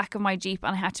was in the back of my Jeep,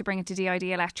 and I had to bring it to DID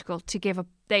Electrical to give a.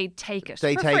 They'd take it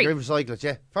They for take free. recycle it,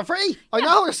 yeah. For free. I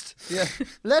noticed. Yeah.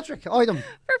 Electric item.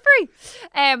 For free.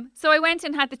 So I went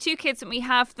and had the two kids with me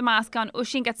have the mask on.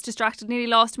 Ushin gets distracted, nearly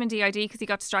lost him in DID because he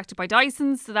got distracted by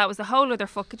Dysons. So that was a whole other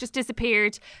fuck. It just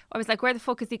disappeared. I was like, "Where the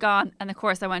fuck is he gone?" And of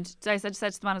course I said to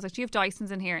the man, I was like, "Do you have Dysons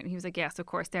in here?" And he was like, "Yes, of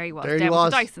course." There he was. There he Down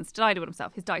was. with the Dysons. Delighted with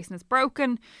himself. His Dyson is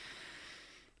broken.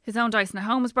 His own Dyson at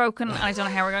home is broken. And I don't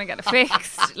know how we're going to get it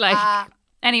fixed.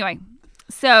 Anyway.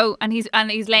 So, and he's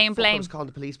laying I blame. was calling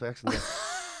the police by accident.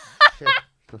 Shit.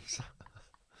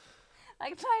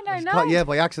 Like, I know. Yeah,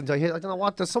 by accident. I don't know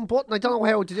what. There's some button. I don't know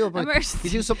how to do it. But Emergency. you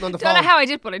do something on the Don't phone. know how I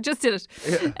did, but I just did it.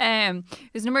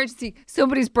 There's an emergency.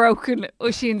 Somebody's broken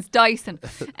Ushin's Dyson,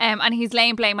 and he's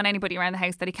laying blame on anybody around the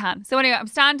house that he can. So anyway, I'm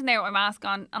standing there with my mask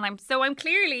on, and I'm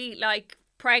clearly like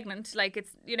pregnant, like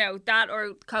it's that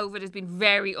or COVID has been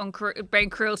very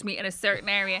cruel to me in a certain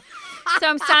area. So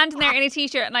I'm standing there in a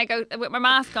t-shirt and I go with my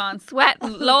mask on,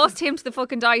 sweating, lost him to the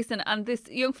fucking Dyson, and this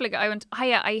young fella, I went,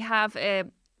 "Hiya, I have a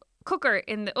cooker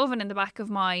in the oven in the back of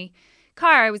my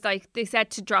car." I was like, "They said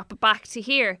to drop it back to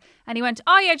here," and he went,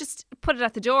 "Oh yeah, just put it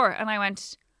at the door." And I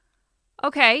went,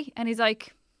 "Okay," and he's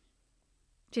like,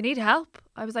 "Do you need help?"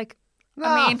 I was like,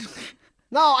 Nah. I mean.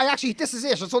 No, this is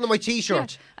it. It's under my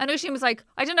t-shirt. And Ushin was like,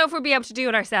 "I don't know if we'll be able to do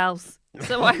it ourselves."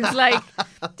 So I was like,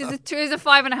 there's a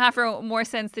 5.5 or more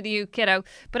sense to you, kiddo.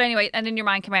 But anyway, and then your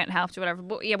man came out and helped or whatever.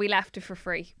 But yeah, we left it for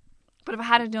free. But if I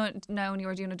had known you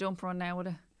were doing a dump run now, would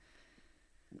have.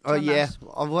 Oh, yeah.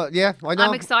 Yeah, I know.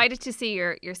 I'm excited to see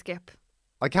your skip.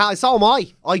 I can't. So am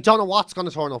I. I don't know what's going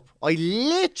to turn up. I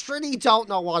literally don't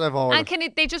know what I've ordered.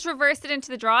 And they just reverse it into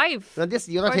the drive? And this is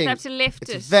the other Or do thing. they have to lift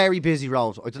it's it? a very busy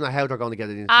road. I don't know how they're going to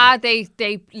get it in.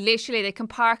 They literally, they can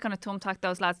park on a thumbtack,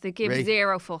 those lads. They give Really?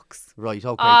 zero fucks. Right,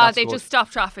 okay. That's they good. just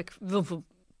stop traffic. Vroom, vroom.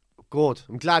 Good.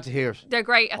 I'm glad to hear it. They're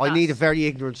great at that. I need a very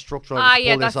ignorant truck driver to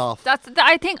pull this off.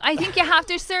 I think you have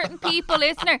to. Certain people,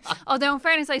 listener. Although in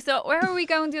fairness, where were we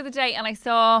going the other day? And I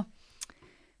saw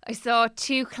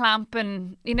two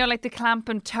clamping, like the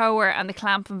clamping tower and the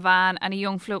clamping van, and a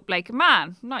young float. Like,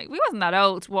 man, no, we wasn't that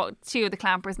old. What, two of the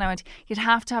clampers now? You'd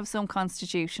have to have some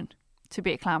constitution to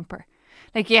be a clamper.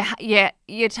 Like,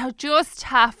 you'd just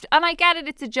have to. And I get it,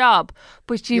 it's a job,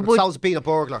 but you would. Sounds being a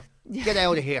burglar. Get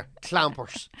out of here,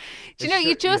 clampers. Do you know,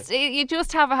 you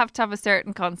just have to have a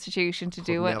certain constitution to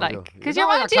do it, like, because your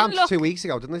man I didn't look. 2 weeks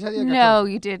ago, didn't I tell you? No,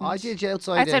 you didn't. I did, yeah,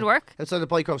 outside work. Outside the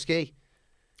Bike Row Ski.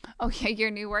 Oh yeah,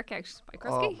 your new workout, bike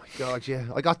row ski. Oh my god, yeah,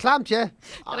 I got clamped, yeah.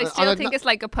 But I still think it's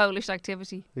like a Polish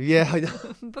activity. Yeah, I know.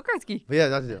 Bukowski. Yeah,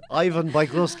 that's it. Ivan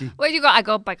Bajkowski. Where'd you go? I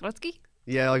go Bajkowski.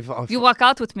 Yeah, You walk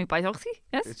out with me, Bajkowski.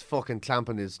 Yes. It's fucking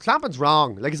clamping's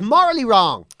wrong. Like, it's morally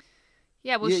wrong.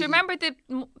 Yeah, well, remember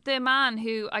the man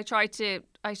who I tried to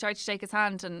shake his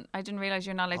hand, and I didn't realise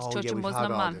you're not allowed to touch a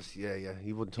Muslim man. Yeah,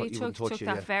 he wouldn't touch you.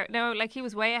 That fair. No, like, he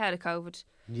was way ahead of COVID.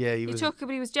 Yeah, he took it,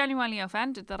 but he was genuinely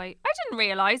offended that I didn't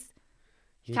realise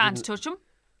you can't touch him.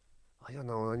 I don't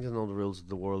know the rules of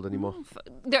the world anymore.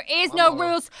 There is no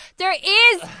rules. There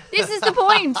is. This is the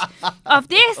point of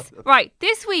this. Right,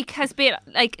 this week has been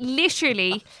like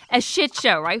literally a shit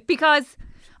show, right? Because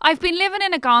I've been living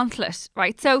in a gauntlet,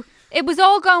 right? So it was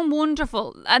all going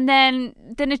wonderful, and then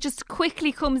it just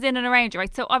quickly comes in and around you,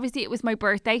 right? So obviously it was my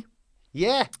birthday.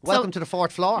 Yeah, welcome to the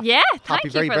 4th floor. Yeah, Happy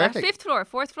thank you for birthday. that. 5th floor,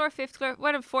 4th floor, 5th floor.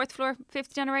 What am 4th floor,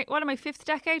 5th generation? What am I, 5th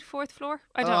decade, 4th floor?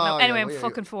 I don't know. Anyway, I'm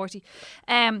fucking 40.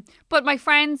 But my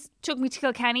friends took me to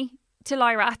Kilkenny, to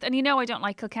Lyrath, and I don't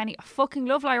like Kilkenny. I fucking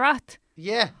love Lyrath.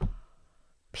 Yeah.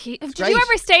 Did you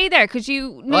ever stay there? Because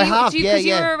you knew, I have, because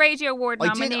you were a Radio Award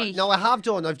nominee. No, I have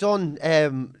done. I've done.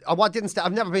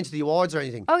 I've never been to the awards or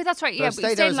anything. Oh, that's right. Yeah, but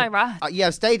you stayed in Lyrath. Yeah,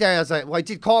 I stayed there I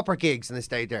did corporate gigs and I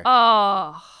stayed there.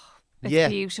 Oh.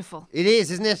 It's beautiful. It is,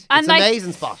 isn't it? And it's an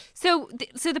amazing spot. So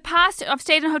I've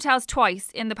stayed in hotels twice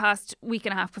in the past week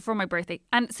and a half before my birthday,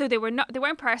 and so they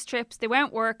weren't press trips, they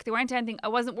weren't work, they weren't anything. I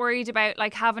wasn't worried about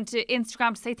like having to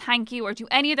Instagram to say thank you or do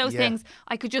any of those things.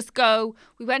 I could just go.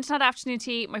 We went to that afternoon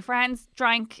tea. My friends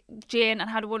drank gin and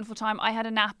had a wonderful time. I had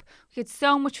a nap. We had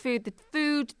so much food.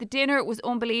 The dinner was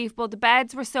unbelievable. The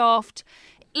beds were soft,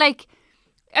 like.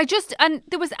 And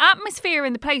there was atmosphere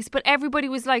in the place, but everybody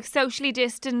was like socially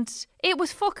distant. It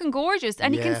was fucking gorgeous.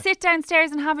 And you can sit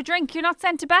downstairs and have a drink. You're not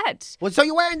sent to bed. Well, so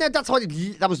you weren't there.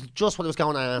 That was just what I was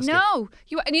going to ask. No.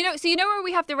 So where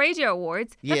we have the Radio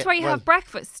Awards? That's where you have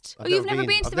breakfast. You've never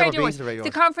been to the Radio Awards?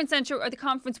 The conference centre or the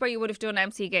conference where you would have done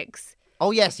MC gigs.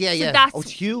 Oh, yes, yeah. It's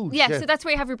huge. Yeah, so that's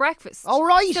where you have your breakfast. Oh,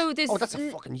 right. So that's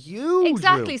a fucking huge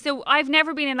Exactly. room. So I've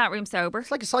never been in that room sober.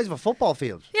 It's like the size of a football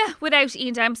field. Yeah, without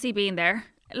Ian Dempsey being there.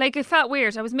 Like, it felt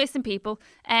weird. I was missing people.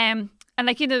 And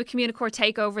like, the Communicore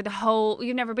take over the whole...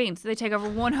 You've never been, so they take over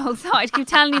one whole side. I keep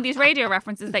telling you these radio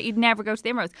references that you'd never go to the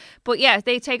Imros. But yeah,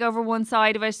 they take over one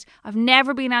side of it. I've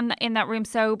never been in that room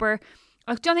sober.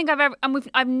 I don't think I've ever... And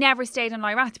I've never stayed in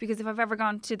Lyrath, because if I've ever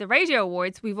gone to the Radio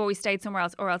Awards, we've always stayed somewhere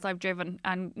else, or else I've driven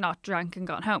and not drank and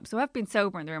gone home. So I've been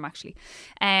sober in the room, actually.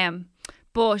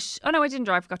 But... Oh, no, I didn't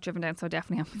drive. Got driven down, so I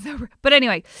definitely haven't been sober. But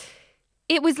anyway...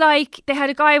 It was like they had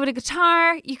a guy with a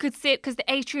guitar. You could sit because the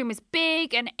atrium is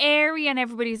big and airy and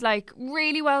everybody's like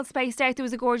really well spaced out. There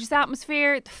was a gorgeous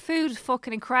atmosphere. The food was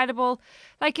fucking incredible.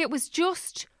 Like, it was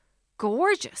just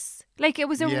gorgeous. Like, it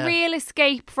was a real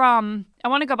escape from... I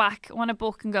want to go back. I want to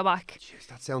book and go back. Jeez,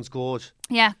 that sounds good.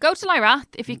 Yeah, go to Lyrath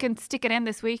if you can stick it in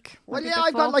this week. Well, yeah,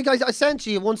 I sent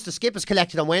you once the skip is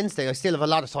collected on Wednesday. I still have a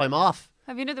lot of time off.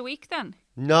 Have you another week then?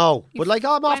 No, but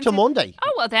I'm off to Monday.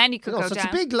 Oh, well then you could go so down.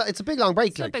 It's a big long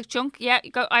break. It's a big chunk. Yeah,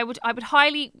 you go. I would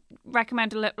highly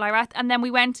recommend Lyrath. And then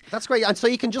we went. That's great. And so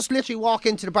you can just literally walk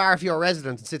into the bar if you're a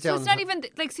resident and sit down. So it's not even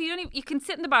like, so you can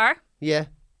sit in the bar. Yeah.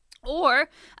 Or,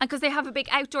 and because they have a big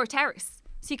outdoor terrace,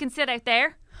 so you can sit out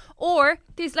there. Or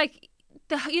there's like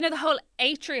the whole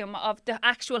atrium of the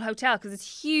actual hotel, because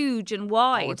it's huge and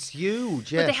wide. Oh, it's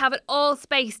huge, yeah. But they have it all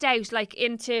spaced out like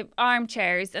into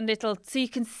armchairs and little, so you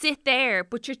can sit there,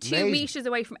 but you're 2 meters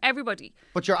away from everybody.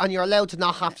 But you're allowed to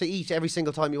not have to eat every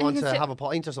single time you want to have a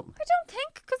pint or something. I don't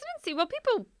think, because I didn't see. Well,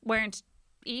 people weren't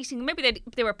eating. Maybe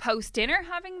they were post dinner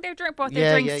having their drink, brought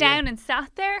their drinks down and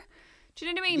sat there. Do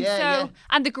you know what I mean? Yeah.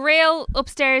 And the grill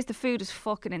upstairs, the food is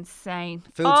fucking insane.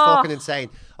 Food's fucking insane.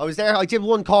 I was there, I did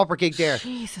one corporate gig there.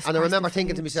 Jesus and I Christ, remember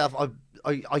thinking to myself,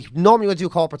 I normally would do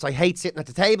corporates. I hate sitting at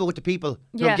the table with the people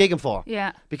who I'm gigging for.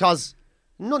 Yeah. Because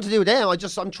Nothing to do with them.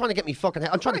 I'm trying to get me fucking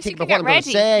head. I'm trying to think about what I'm going to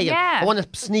ready. say. Yeah. I want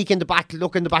to sneak in the back,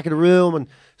 look in the back of the room, and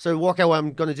sort of work out what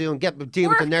I'm going to do and deal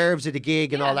with the nerves of the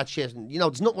gig and all that shit. And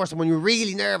there's nothing worse than when you're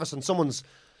really nervous and someone's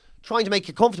trying to make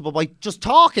you comfortable by just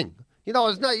talking.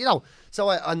 It's not. So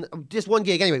and this one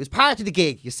gig anyway. It was part of the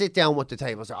gig. You sit down with the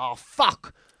table. I was like, oh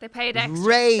fuck. They paid extra.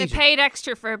 Raging. They paid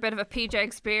extra for a bit of a PJ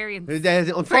experience.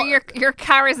 For For your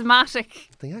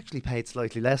charismatic. They actually paid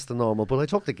slightly less than normal, but I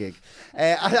took the gig.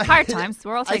 Hard times.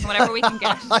 We're all taking whatever we can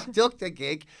get. I took the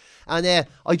gig, and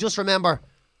I just remember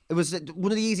it was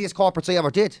one of the easiest corporates I ever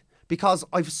did because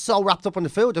I was so wrapped up in the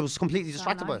food. I was completely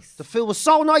distracted by it. The food was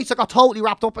so nice. I got totally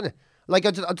wrapped up in it. Like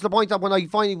to the point that when I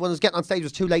was getting on stage, it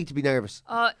was too late to be nervous.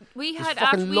 We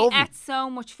lovely. ate so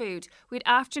much food. We had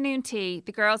afternoon tea.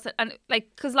 The girls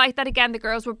because like that again, the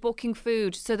girls were booking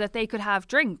food so that they could have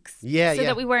drinks. Yeah, so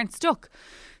that we weren't stuck.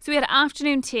 So we had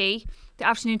afternoon tea. The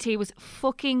afternoon tea was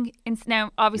fucking.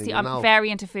 Now, obviously, I'm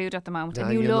very into food at the moment,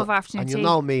 and you love afternoon tea. And you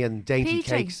know me and dainty PJ,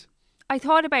 cakes. I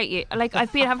thought about you. Like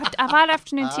I've had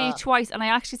afternoon tea twice, and I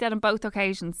actually said on both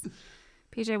occasions,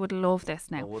 PJ would love this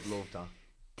now. I would love that.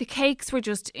 The cakes were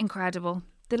just incredible.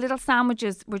 The little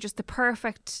sandwiches were just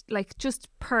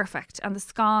just perfect. And the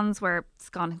scones were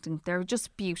sconington. They were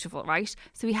just beautiful, right?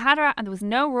 So we had and there was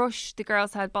no rush. The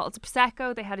girls had bottles of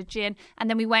Prosecco, they had a gin, and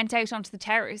then we went out onto the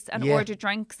terrace and ordered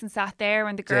drinks and sat there,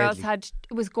 and the girls it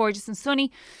was gorgeous and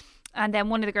sunny. And then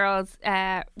one of the girls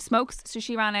smokes, so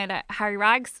she ran out of Harry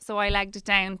Rags, so I legged it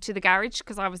down to the garage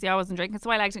because obviously I wasn't drinking,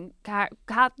 so I legged it,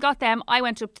 got them. I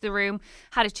went up to the room,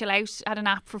 had a chill out, had a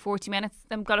nap for 40 minutes,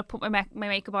 then got to put my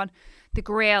makeup on. The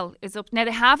grill is up now.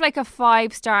 They have like a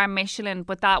 5-star Michelin,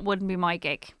 but that wouldn't be my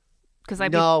gig because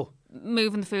I'd be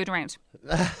moving the food around.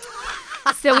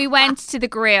 So we went to the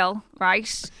grill,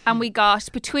 right? And we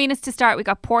got, between us to start, we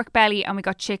got pork belly and we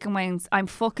got chicken wings. I'm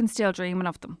fucking still dreaming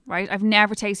of them, right? I've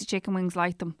never tasted chicken wings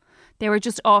like them. They were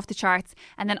just off the charts.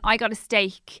 And then I got a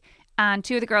steak and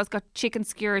two of the girls got chicken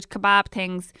skewered kebab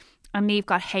things and Niamh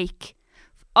got hake.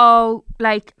 Oh,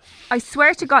 like, I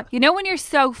swear to God, when you're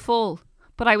so full,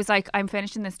 but I was like, I'm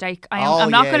finishing this steak.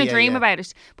 I'm not going to dream about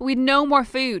it. But we'd no more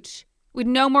food. We'd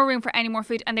no more room for any more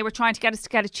food, and they were trying to get us to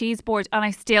get a cheese board, and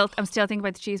I'm still thinking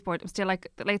about the cheese board. I'm still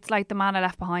like, it's like the man I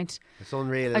left behind. It's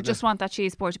unreal. I just want that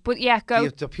cheese board. But yeah, go.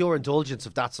 The pure indulgence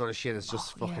of that sort of shit is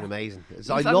just fucking amazing.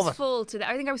 I love it. I was full today.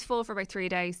 I think I was full for about 3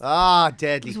 days.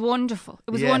 Deadly. It was wonderful.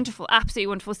 It was wonderful, absolutely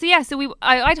wonderful. So yeah,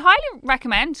 I'd highly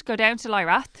recommend go down to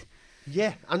Lyrath.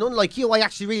 Yeah, and unlike you, I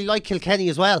actually really like Kilkenny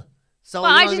as well. So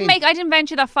I didn't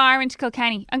venture that far into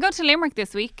Kilkenny. I'm going to Limerick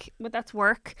this week, but that's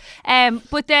work.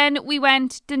 But then we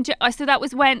went. So that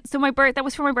was that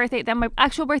was for my birthday. Then my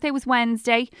actual birthday was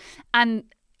Wednesday, and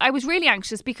I was really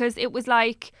anxious because it was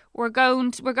like we're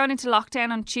going into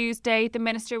lockdown on Tuesday. The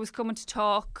minister was coming to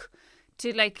talk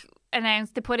to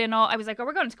announce to put in all. I was like,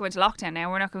 we're going to go into lockdown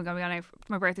now. We're not going to go on.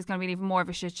 My birthday's going to be even more of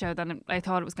a shit show than I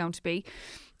thought it was going to be.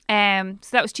 So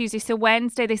that was Tuesday. So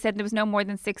Wednesday they said there was no more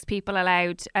than 6 people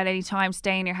allowed at any time,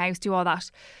 stay in your house, do all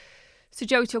that. So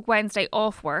Joey took Wednesday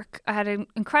off work. I had an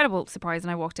incredible surprise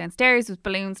and I walked downstairs with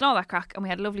balloons and all that crack and we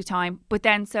had a lovely time. But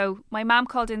then so my mum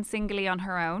called in singly on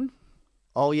her own.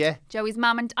 Oh yeah. Joey's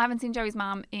mum, and I haven't seen Joey's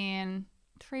mum in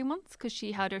 3 months because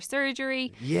she had her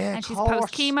surgery. Yeah, and she's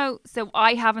post chemo, so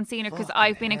I haven't seen her because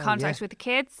I've been in contact with the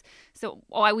kids. So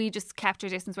we just kept her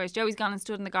distance. Whereas Joey's gone and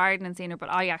stood in the garden and seen her, but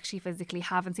I actually physically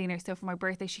haven't seen her. So for my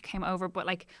birthday, she came over, but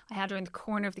I had her in the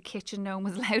corner of the kitchen. No one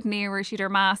was allowed near her. She had her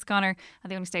mask on her,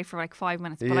 and they only stayed for 5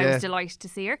 minutes. But I was delighted to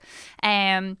see her.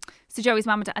 So Joey's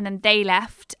mum and then they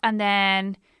left, and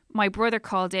then my brother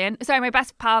called in. Sorry, my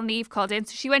best pal Niamh called in.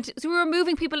 So she went. So we were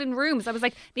moving people in rooms. I was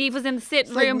like, Niamh was in the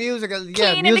sitting room,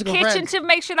 cleaning the kitchen to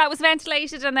make sure that was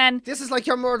ventilated, and then this is like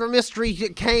your murder mystery,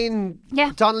 Kane,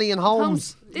 Donnelly and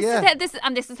Holmes.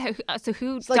 This is how. So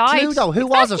who it's died? Like Cluedo. Who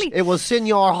was it? It was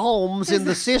Signor Holmes in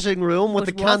the sitting room with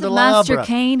the candelabra. Master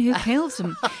Kane who killed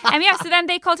him. So then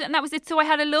they called it, and that was it. So I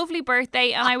had a lovely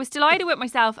birthday, and I was delighted with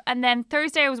myself. And then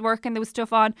Thursday I was working. There was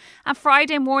stuff on, and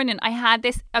Friday morning I had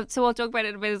this. So I'll talk about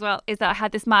it a bit as well. Is that I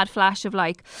had this mad flash of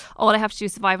all I have to do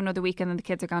is survive another week, and then the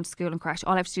kids are going to school and crash.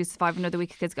 All I have to do is survive another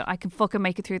week. Kids go. I can fucking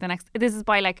make it through the next. This is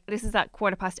at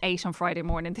 8:15 on Friday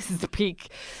morning. This is the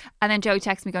peak. And then Joey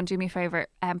texts me, "Going to do me a favour,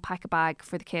 pack a bag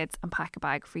for the kids and pack a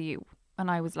bag for you." And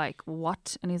I was like,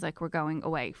 what? And he's like, we're going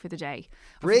away for the day,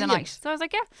 for the night. So I was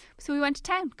like, yeah. So we went to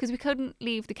town because we couldn't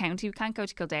leave the county. We can't go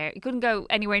to Kildare. You couldn't go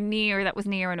anywhere near that was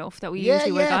near enough that we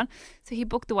usually would have gone. So he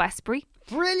booked the Westbury.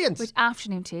 Brilliant. With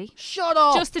afternoon tea. Shut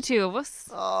up. Just the two of us.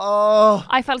 Oh.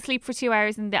 I fell asleep for 2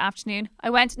 hours in the afternoon. I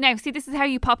went, now see, this is how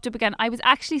you popped up again. I was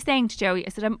actually saying to Joey,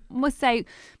 I said, I must say,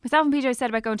 myself and PJ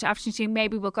said about going to afternoon tea,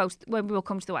 maybe we'll go when we will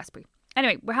come to the Westbury.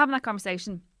 Anyway, we're having that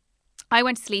conversation. I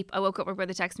went to sleep. I woke up. My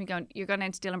brother texted me going, "You're going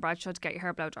into Dylan Bradshaw to get your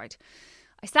hair blow dried."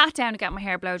 I sat down to get my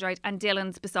hair blow dried, and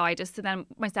Dylan's beside us. So then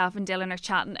myself and Dylan are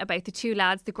chatting about the two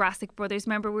lads, the Grassic brothers.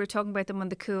 Remember, we were talking about them on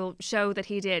the cool show that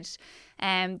he did.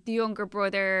 The younger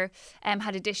brother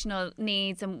had additional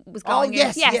needs and was going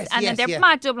yes, and then they're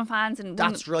mad Dublin fans. And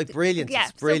that's right, brilliant. Yeah,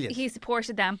 it's brilliant. So he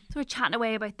supported them. So we're chatting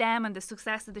away about them and the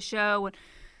success of the show. And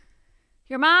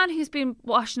your man, who's been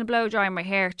washing and blow drying my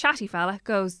hair, chatty fella,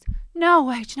 goes, "No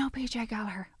way, do you know PJ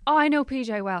Gallagher?" "Oh, I know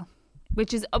PJ well."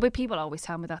 Which is, but people always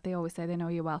tell me that. They always say they know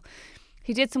you well.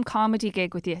 "He did some comedy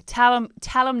gig with you. Tell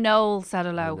him Noel said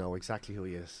hello." I know exactly who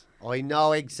he is. I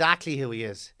know exactly who he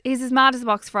is. He's as mad as a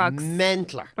box of frogs.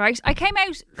 Mentler. Right? I came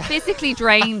out physically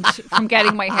drained from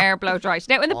getting my hair blow dried.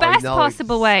 Now, in the best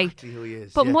possible exactly way. Who he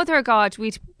is, but yeah. mother of God,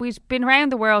 we'd been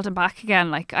around the world and back again.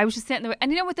 Like, I was just sitting there.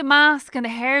 And you know, with the mask and the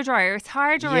hairdryer, it's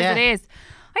harder as it is.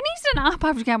 I needed a nap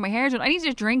after getting my hair done. I needed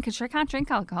a drink, and sure, I can't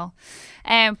drink alcohol.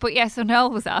 But yeah, so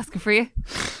Noel was asking for you.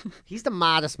 He's the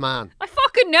maddest man. I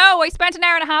fucking know. I spent an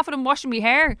hour and a half with him washing my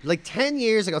hair. Like 10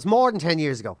 years ago. It's more than 10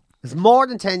 years ago. It's more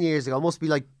than 10 years ago. It must be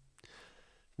like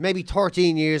maybe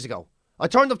 13 years ago. I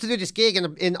turned up to do this gig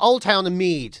in Old Town in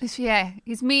Meath. Yeah,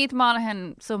 he's Meath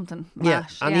Monaghan something. Yeah,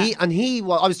 and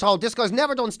well, I was told this guy's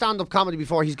never done stand-up comedy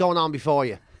before. He's going on before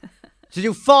you to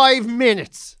do 5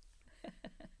 minutes,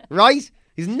 right?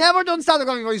 He's never done stand-up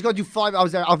comedy before. He's going to do 5. I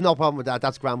was there. I've no problem with that.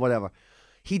 That's grand. Whatever.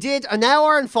 He did an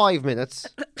hour and 5 minutes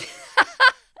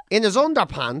in his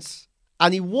underpants,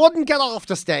 and he wouldn't get off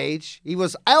the stage. He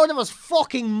was out of his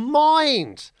fucking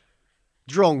mind,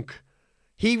 drunk.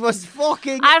 He was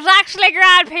fucking... I was actually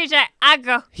grand,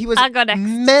 PJ. He was next.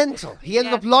 mental. He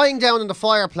ended up lying down in the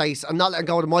fireplace and not letting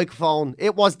go of the microphone.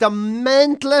 It was the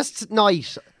mentalest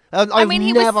night. I mean,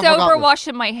 he was sober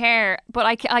washing my hair, but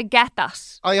I get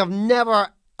that. I have never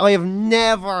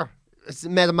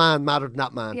met a man madder than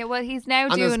that man. Yeah, well, he's now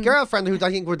and doing... his girlfriend, who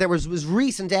I think was his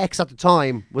recent ex at the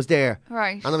time, was there.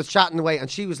 Right. And I was chatting away,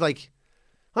 and she was like,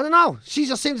 I don't know, she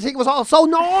just seemed to think it was all so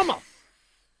normal.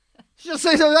 She just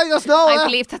says, that's Noel. I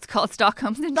believe that's called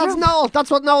Stockholm Syndrome. That's Noel. That's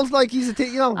what Noel's like. He's a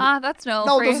that's Noel.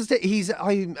 Noel for does his thing. He's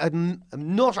a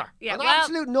nutter. Yeah, an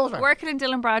absolute nutter. Working in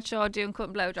Dylan Bradshaw doing cut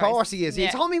and blow dries. Of course he is. Yeah.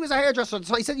 He told me he was a hairdresser.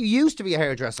 So he said you used to be a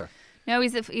hairdresser. No,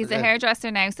 he's a hairdresser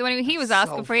now. So anyway, he was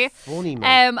asking for you. Funny,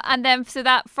 man. And then so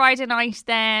that Friday night,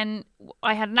 then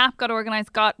I had a nap, got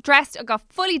organised, got dressed, I got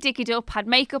fully dickied up, had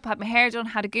makeup, had my hair done,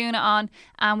 had a guna on,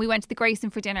 and we went to the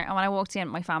Grayson for dinner. And when I walked in,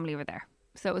 my family were there.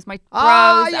 So it was my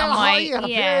bros and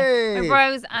my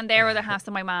bros and their other halves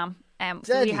and my mum.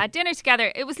 So we had dinner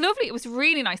together. It was lovely. It was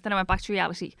really nice. Then I went back to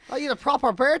reality. Oh, you had a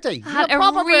proper birthday. Do you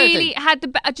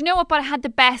know what? But I had the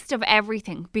best of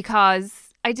everything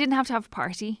because I didn't have to have a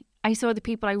party. I saw the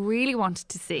people I really wanted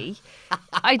to see.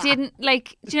 I didn't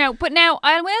but now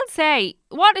I will say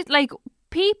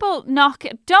people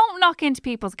don't knock into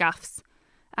people's gaffes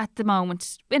at the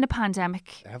moment in a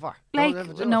pandemic. Ever. Like, don't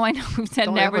ever do no, it. I know we've said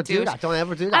never do that. Don't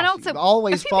ever do that. And also,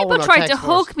 always a few people tried to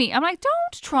hook me. I'm like,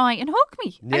 don't try and hook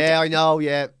me. Yeah, I know.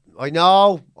 Yeah, I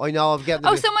know. I'm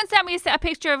getting. Someone sent me a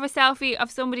picture of a selfie of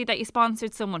somebody that you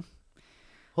sponsored someone.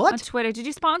 What? On Twitter. Did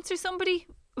you sponsor somebody?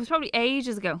 It was probably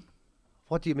ages ago.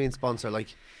 What do you mean sponsor?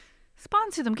 Like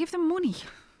sponsor them, give them money.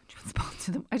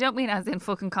 Sponsor them. I don't mean as in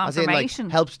fucking confirmation. As in,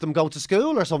 like, helps them go to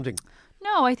school or something.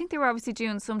 No, I think they were obviously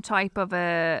doing some type of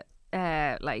a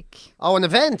an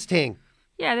event thing.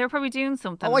 Yeah, they were probably doing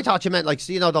something. Oh, I thought you meant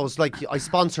those I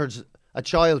sponsored a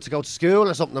child to go to school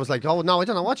or something. I was like, oh no, I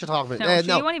don't know what you're talking about.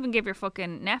 No, you won't even give your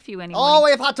fucking nephew any money. Oh,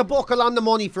 I've had to buckle on the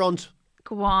money front.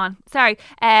 Go on. Sorry.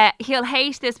 He'll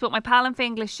hate this, but my pal and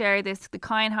Finglas share this, the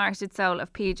kind-hearted soul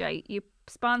of PJ. You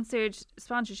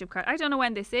sponsorship card. I don't know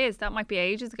when this is. That might be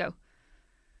ages ago.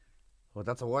 Oh,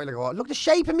 that's a while ago. Look, the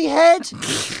shape of me head.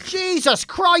 Jesus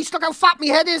Christ, look how fat me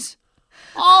head is.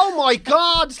 Oh my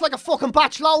God, it's like a fucking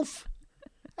batch loaf.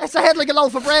 It's a head like a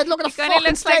loaf of bread. Look at the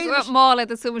fucking state. It looks like Mala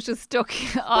that someone's just stuck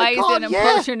eyes in and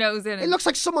pushed your nose in it. It looks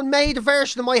like someone made a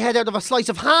version of my head out of a slice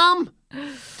of ham.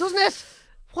 Doesn't it?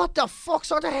 What the fuck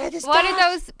sort of head is that? What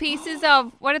are those pieces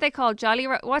of, what are they called? Jolly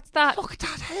Roll? What's that? Look at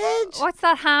that head. What's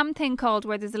that ham thing called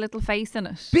where there's a little face in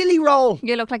it? Billy roll.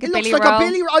 You look like a Billy roll.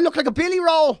 I look like a Billy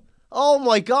roll. Oh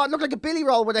my God, look like a Billy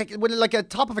roll with like a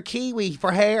top of a kiwi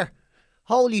for hair.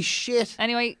 Holy shit.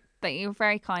 Anyway, that you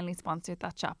very kindly sponsored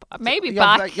that chap. Maybe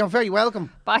You're very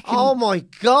welcome. Back oh my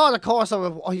God, of course.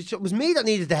 It was me that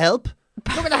needed the help.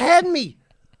 Look at the head in me.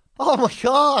 Oh my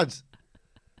God.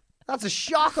 That's a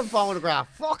shocking photograph.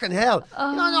 Fucking hell.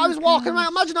 I was walking around.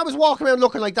 Imagine I was walking around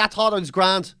looking like that. Thought I was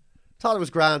grand.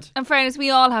 And fairness, we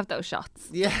all have those shots.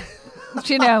 Yeah.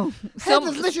 You know, Head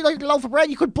is literally like a loaf of bread.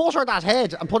 You could butter that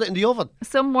head and put it in the oven.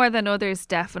 some more than others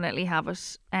definitely have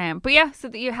it. But yeah, so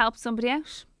that you help somebody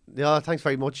out. Yeah, thanks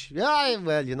very much. Yeah,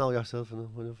 well, you know yourself.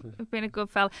 You've been a good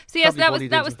fella. So yes, Probably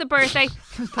that bullied was the birthday.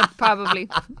 Probably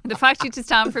the fact you just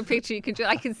stand for a picture,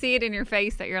 I can see it in your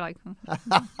face that you're like,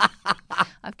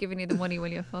 I've given you the money. Will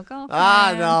you fuck off?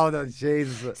 No,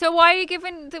 Jesus. So why are you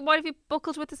giving? Why have you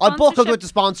buckled with the I sponsorship? buckled with the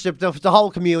sponsorship, the whole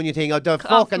communion thing. The fucking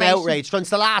Confirmation. outrage. Since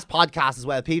the last podcast as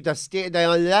well, people, there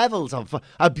are levels of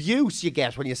abuse you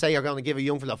get when you say you're going to give a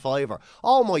young fella $5.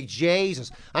 Oh my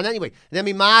Jesus. And anyway, then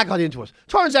my ma got into it.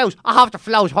 Turns out I have to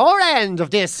float her end of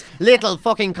this little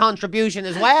fucking contribution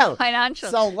as well. Financial.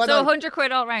 So, So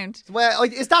 £100 all round. well,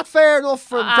 is that fair enough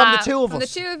from the two of from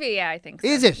us? the two of you, yeah, I think so.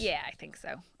 Is it? Yeah, I think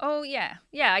so. Oh, yeah.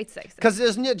 Yeah, I'd say so. Because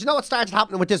do you know what started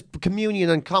happening with this communion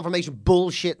and confirmation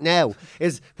bullshit now?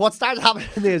 Is what started happening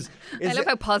is I love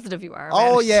how positive you are. about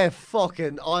oh it. yeah,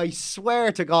 fucking! I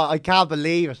swear to God, I can't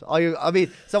believe it. I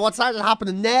mean, so what started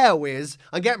happening now is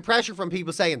I'm getting pressure from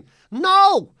people saying,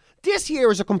 "No, this year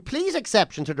is a complete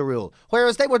exception to the rule."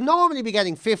 Whereas they would normally be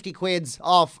getting 50 quids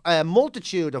off a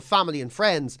multitude of family and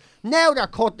friends. Now they're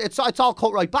cut. It's all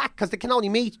cut right back because they can only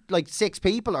meet like 6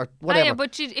 people or Oh, whatever. yeah,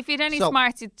 but if you'd any So-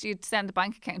 smarts, you'd send the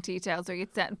bank account details or you'd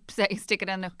stick it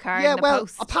in a card Yeah, in the well,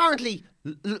 post. apparently,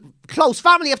 close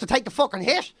family have to take the fucking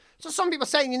hit. So some people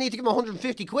saying you need to give them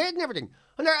 150 quid and everything.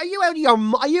 And are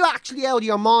you actually out of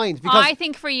your mind? Because I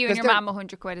think for you and because your they're- mum,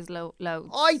 £100 is low.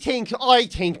 I think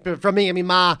for me and my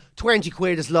ma, 20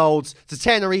 quid is loads. It's a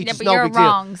tenner each. Yeah, It's but no you're big deal.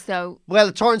 wrong, so... Well,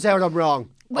 it turns out I'm wrong.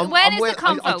 When is the I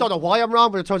confo? don't know why I'm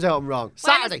wrong, but it turns out I'm wrong.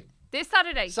 Saturday. This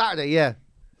Saturday. Saturday, yeah.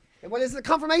 Well, is it a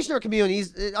confirmation or a communion?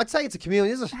 I'd say it's a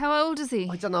communion, is it? How old is he?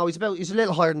 I don't know. He's a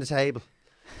little higher than the table.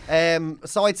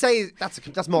 So I'd say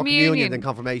that's more communion than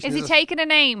confirmation. Is he it? taking a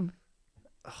name?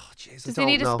 Oh, jeez, Does I he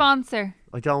need a don't know. sponsor?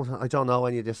 I don't know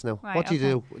any of this now. Right, What do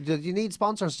you do? Do you need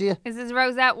sponsors? Do you? Is his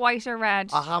rosette white or red?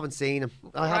 I haven't seen him.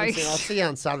 I haven't Right. seen. I'll see you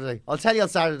on Saturday. I'll tell you on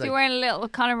Saturday. You're wearing a little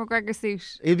Conor McGregor suit.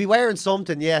 He'll be wearing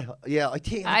something. Yeah. I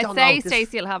think. I I'd don't say know. This-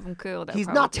 Stacey will have him cool. Though, He's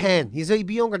probably. not 10. He'd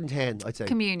be younger than 10. I'd say.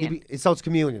 Communion. So it's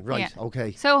communion, right? Yeah.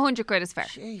 Okay. So £100 is fair.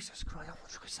 Jesus Christ! How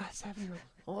much was that? 7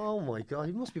 Oh my God!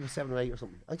 He must be 7 or 8 or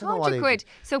something. I don't know what. £100.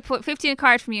 So put 50 in a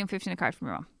card from you and 50 in a card from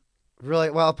your mum.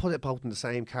 Right. Well, I'll put it both in the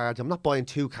same card. I'm not buying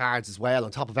 2 cards as well on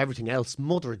top of everything else.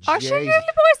 Mother of Oh, Jesus. sure, you're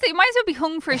the boys. You might as well be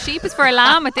hung for a sheep as for a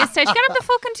lamb at this stage. Get him the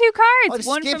fucking 2 cards. I've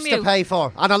One skips from to you. pay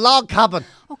for and a log cabin.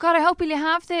 Oh, God, I hope he'll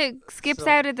have the skips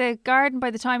out of the garden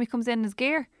by the time he comes in his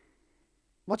gear.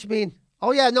 What do you mean?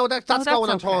 Oh yeah, no, that's Oh,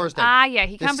 going on okay. Thursday. Ah, yeah,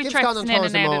 he The can't be skip's gone on traipsing in and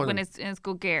Thursday out morning. when it's in his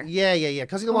good gear. Yeah,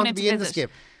 because he don't Going want to in be to in the visit.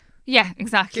 skip. Yeah,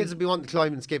 exactly. Kids will be wanting to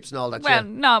climb in skips and all that Well, shit.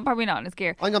 no, probably not in his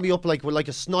gear. I'm gonna be up like with like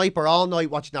a sniper all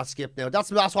night watching that skip now.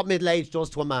 That's what middle age does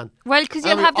to a man. Well, because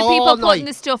you'll I'll be have the all people putting night.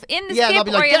 the stuff in the Yeah, and skip, I'll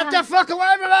be like, get the fuck away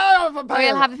from me! or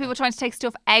you'll have the people trying to take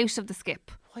stuff out of the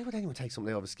skip. Why would anyone take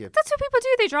something out of a skip? That's what people do.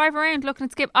 They drive around looking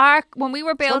at skip. When we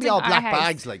were It's gonna building be all our black house,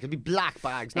 bags, like it'll be black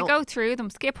bags. they No, go through them.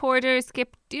 Skip hoarders,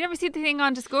 skip. Do you ever see the thing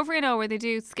on Discovery now where they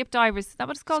do skip divers? Is that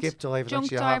what it's called? Skip divers, Junk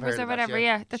actually, I have divers heard or of that, whatever.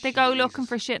 yeah. Yeah, that they go looking Jesus.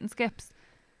 for shit in skips.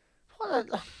 What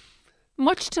a-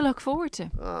 Much to look forward to.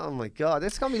 oh my God,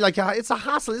 it's gonna be like it's a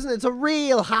hassle, isn't it? It's a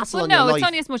real hassle Well, on your no, life. it's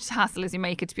only as much hassle as you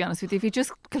make it. To be honest with you, if you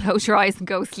just close your eyes and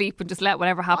go sleep and just let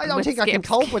whatever happen. I don't with think I can skips.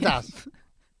 cope with that.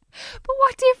 But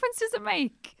what difference does it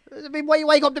make? I mean, why you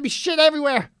wake up to be shit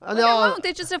everywhere? I Well, know. they won't.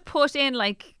 They just have put in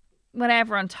like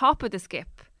whatever on top of the skip.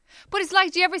 But it's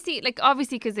like, do you ever see, like,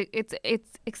 obviously because it's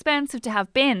expensive to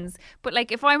have bins, but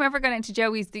like if I'm ever going into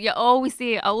Joey's, you always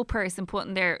see an old person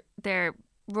putting their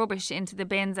rubbish into the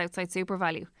bins outside Super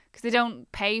Value because they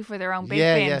don't pay for their own big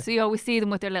Yeah, bin. yeah. So you always see them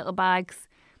with their little bags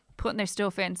putting their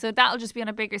stuff in. So that'll just be on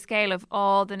a bigger scale of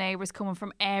all the neighbours coming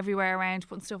from everywhere around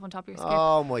putting stuff on top of your skip.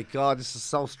 Oh my God, this is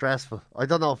so stressful. I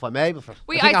don't know if I'm able for it.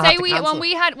 I'd say when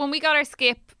when we got our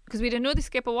skip, because we had another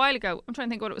skip a while ago. I'm trying to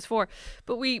think what it was for,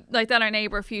 but we like then our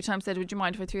neighbour a few times said, "Would you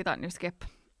mind if I threw that in your skip?"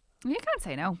 And you can't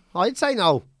say no. I'd say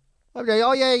no. I'd be like,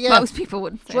 oh yeah. Most people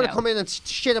wouldn't say Do you want no. to come in and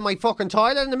shit in my fucking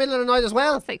toilet in the middle of the night as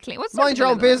well? Say clean. What's Mind your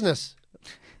own business.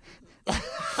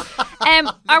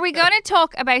 Are we going to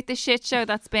talk about the shit show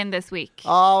that's been this week?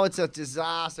 Oh, it's a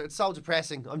disaster. It's so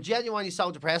depressing. I'm genuinely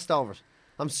so depressed over it.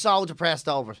 I'm so depressed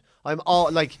over it. I'm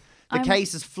all like the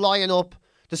case is flying up.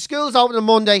 The school's open on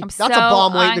Monday. I'm That's so a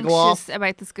bomb waiting to go off. anxious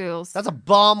about the schools. That's a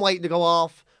bomb waiting to go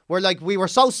off. We were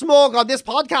so smug on this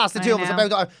podcast, the I two of us,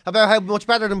 know. about how much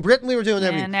better than Britain we were doing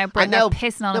everything. now Britain And are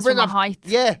pissing on now us from Britain a are- height.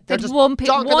 Yeah, they're Did just one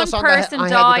donking us on the person head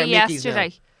with die their Mickeys now.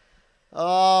 yesterday?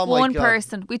 Oh my One God.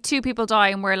 person. We had 2 people die,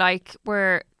 and we're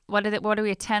what are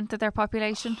we, a tenth of their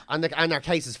population? And our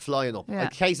cases flying up. Yeah. Our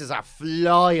cases are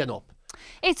flying up.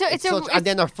 It's and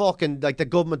then they're fucking like the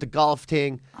government, the golf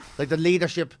thing, like the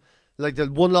leadership, like the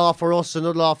one law for us,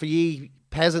 another law for ye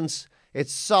peasants.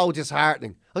 It's so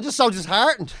disheartening. I'm just so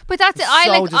disheartened. But that's it.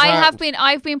 Disheartened.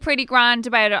 I've been pretty grand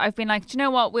about it. I've been like, do you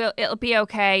know what? It'll be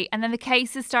okay. And then the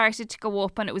cases started to go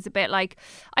up, and it was a bit like,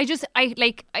 I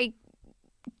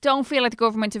don't feel like the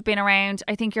government have been around.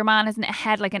 I think your man has a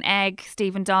head like an egg,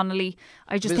 Stephen Donnelly.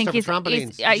 I just think he's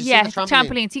trampolines.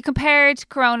 Trampolines. He compared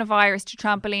coronavirus to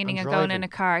trampolining and going in a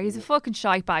car. He's a fucking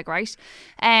shite bag, right?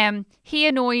 He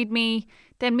annoyed me.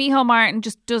 Then Micheál Martin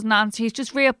just doesn't answer. He's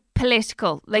just real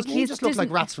political. Like he just looks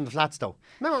like Rats from the Flats, though.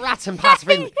 Remember Rats in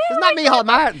Pacific? Isn't that Micheál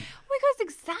Martin? Oh my God, it's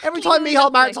exactly. Every time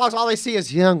Micheál Martin talks, all I see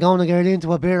is, I'm going to get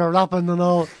into a beer or rapping and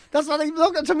all. That's what he's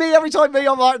looking to me every time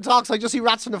Micheál Martin talks. I just see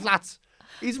Rats from the Flats.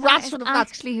 He's Rats from the Flats.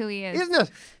 Actually, who he is, isn't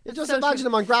it? You just imagine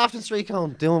him on Grafton Street,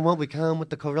 doing what we can with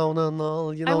the corona and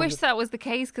all. You know. I wish that was the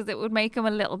case because it would make him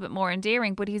a little bit more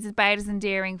endearing. But he's about as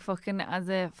endearing fucking as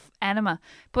a enema.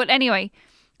 But anyway,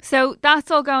 so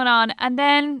that's all going on, and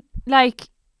then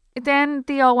then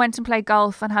they all went and played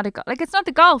golf and had a it's not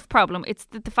the golf problem. It's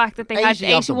the fact that they had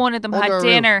 81 of them had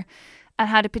dinner and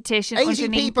had a petition. 80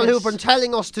 people who've been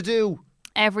telling us to do.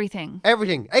 Everything.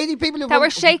 80 people who were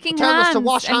shaking hands us to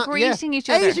wash and greeting each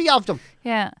other. 80 of them.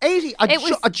 Yeah. 80.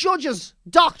 Judges,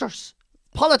 doctors,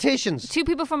 politicians. Two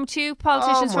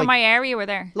politicians from my area were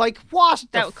there. Like what?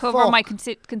 That would cover my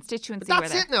constituency.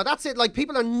 That's it now. That's it. Like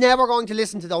people are never going to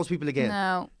listen to those people again.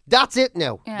 No. That's it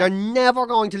now. Yeah. They're never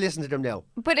going to listen to them now.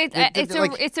 But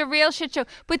it's a real shit show.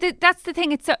 But that's the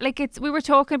thing. It's so, we were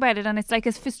talking about it, and it's like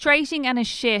as frustrating and as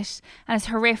shit and as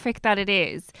horrific that it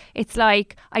is. It's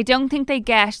like I don't think they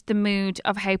get the mood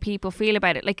of how people feel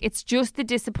about it. Like it's just the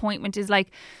disappointment is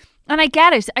like. And I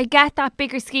get it. I get that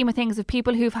bigger scheme of things of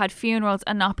people who've had funerals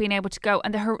and not being able to go.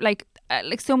 And like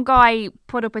some guy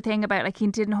put up a thing about he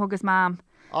didn't hug his mum.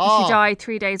 She died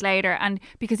 3 days later, and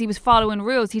because he was following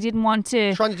rules, he didn't want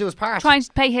to trying to do his part, trying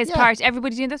to play his part.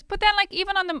 Everybody doing this, but then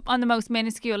even on the most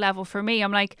minuscule level for me,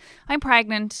 I'm like, I'm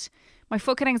pregnant. My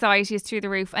fucking anxiety is through the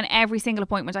roof, and every single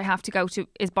appointment I have to go to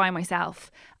is by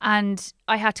myself. And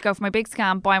I had to go for my big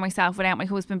scan by myself without my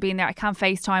husband being there. I can't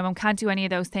FaceTime. I can't do any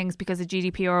of those things because of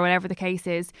GDPR or whatever the case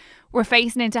is. We're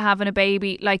facing into having a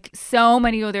baby like so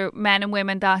many other men and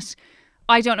women that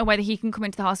I don't know whether he can come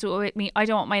into the hospital with me. I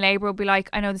don't want my labour will be like,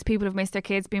 I know there's people who've missed their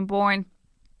kids being born.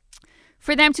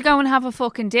 For them to go and have a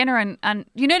fucking dinner and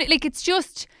you know, it's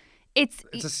just... It's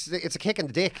a kick in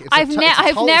the dick. I've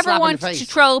never wanted to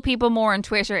troll people more on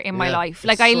Twitter in my life.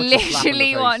 Like I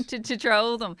literally wanted to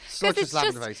troll them. Such a slap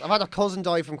in the face. I've had a cousin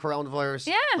die from coronavirus.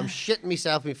 Yeah. I'm shitting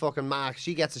myself in my fucking mark.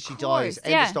 She gets it, she dies.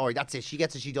 End of story. That's it. She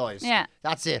gets it, she dies. Yeah.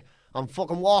 That's it. I'm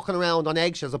fucking walking around on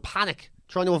eggshells, a panic,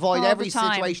 trying to avoid every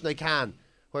situation I can.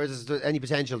 Whereas there's any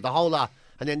potential, the whole lot.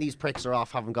 And then these pricks are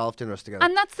off having golf dinners together.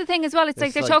 And that's the thing as well. It's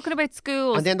like they're talking about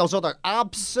schools. And then those other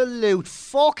absolute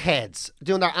fuckheads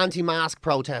doing their anti-mask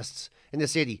protests in the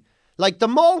city. Like the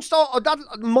most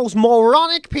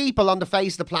moronic people on the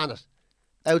face of the planet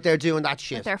out there doing that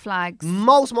shit. With their flags.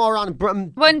 Most moronic.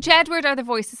 When Jedward are the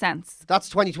voice of sense. That's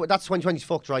 2020's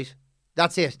fucked, right?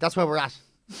 That's it. That's where we're at.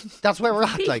 That's where we're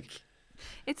at, like.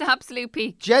 It's absolute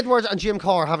peak. Jedward and Jim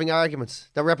Carr having arguments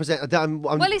that represent and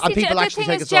people actually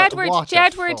take it.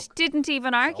 Jedward didn't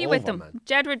even argue with them. Man.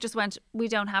 Jedward just went, "We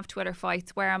don't have Twitter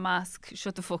fights. Wear a mask.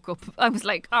 Shut the fuck up." I was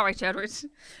like, "All right, Jedward,"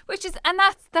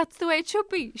 that's the way it should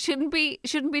be. Shouldn't be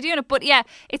doing it. But yeah,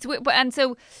 it's and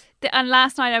so. And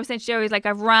last night I was saying to Joey, like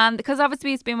I've ran, because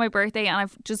obviously it's been my birthday and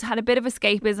I've just had a bit of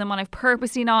escapism and I've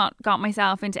purposely not got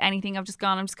myself into anything. I'm just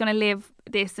going to live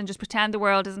this and just pretend the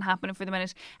world isn't happening for the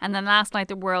minute. And then last night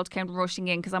the world came rushing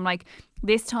in because I'm like,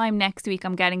 this time next week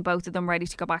I'm getting both of them ready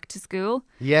to go back to school.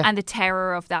 Yeah. And the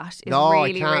terror of that is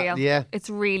really real. Yeah.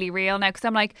 It's really real now because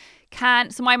I'm like,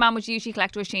 so my mum would usually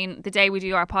collect Oisin the day we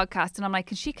do our podcast and I'm like,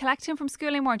 can she collect him from school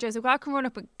anymore? And Joe's like, well, I can run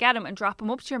up and get him and drop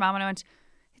him up to your mum. And I went,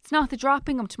 it's not the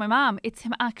dropping him to my mum. It's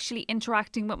him actually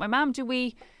interacting with my mum. Do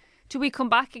we come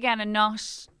back again and not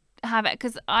have it?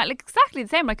 Because exactly the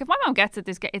same. Like if my mum gets it,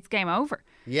 it's game over.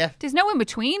 Yeah. There's no in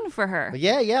between for her.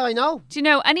 Yeah, I know. Do you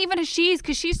know? And even if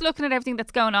because she's looking at everything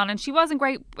that's going on, and she wasn't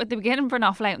great at the beginning for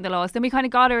not flouting the laws. Then we kind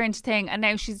of got her into thing, and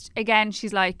now she's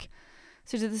like,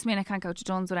 so does this mean I can't go to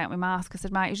Dunn's without my mask? I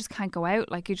said, Matt, you just can't go out.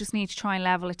 Like you just need to try and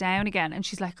level it down again. And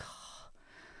she's like,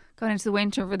 going into the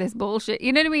winter for this bullshit.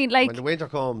 You know what I mean? Like when the winter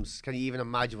comes, can you even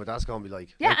imagine what that's going to be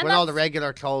like? Yeah, like when all the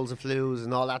regular colds and flus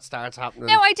and all that starts happening.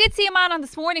 No, I did see a man on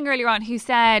this morning earlier on who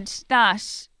said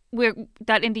that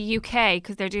in the UK,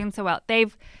 because they're doing so well,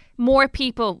 they've more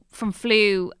people from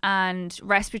flu and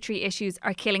respiratory issues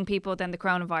are killing people than the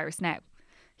coronavirus now.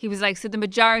 He was like, so the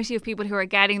majority of people who are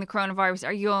getting the coronavirus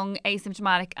are young,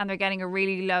 asymptomatic, and they're getting a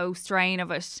really low strain of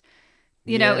it.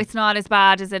 You know, it's not as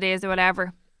bad as it is or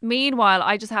whatever. Meanwhile,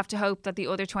 I just have to hope that the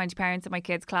other 20 parents in my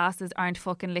kids' classes aren't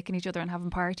fucking licking each other and having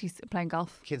parties and playing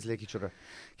golf. Kids lick each other.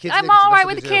 I'm all right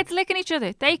with the kids licking each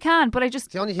other. They can, but I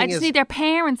just The only thing is- need their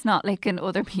parents not licking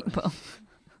other people.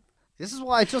 This is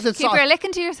why it's Keep your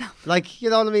licking to yourself. like, you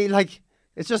know what I mean? Like,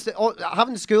 it's just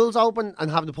having the schools open and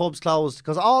having the pubs closed,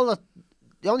 because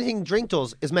the only thing drink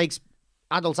does is makes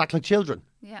adults act like children.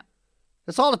 Yeah.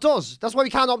 That's all it does. That's why we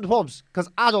can't open the pubs, because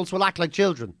adults will act like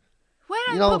children. When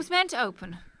are You the know- pubs meant to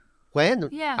open? When?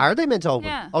 Yeah. Are they meant to open?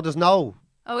 Yeah. Oh, there's no.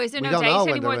 Oh, is there We no don't date know when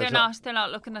anymore? they're They're meant to-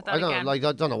 not looking at that I don't again. like.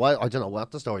 I don't know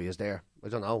what the story is there. I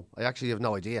don't know. I actually have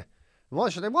no idea. Well,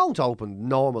 sure, they won't open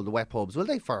normal the wet pubs, will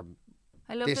they? For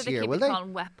I love this that they year, keep will they?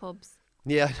 calling wet pubs.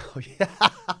 yeah, I know, yeah,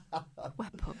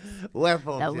 Wet pubs. wet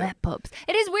pubs. The yeah. wet pubs.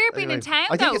 It is weird being in Anyway, town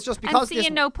I think though, it's just and because seeing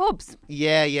this- no pubs.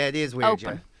 Yeah, it is weird.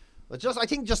 Open. Yeah. But I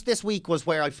think this week was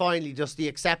where I finally just the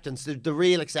acceptance, the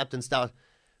real acceptance that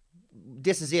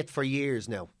this is it for years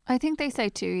now. I think they say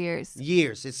 2 years.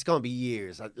 Years. It's going to be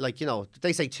years. Like, you know,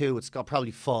 they say 2, it's got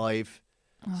probably 5.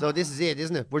 So this is it,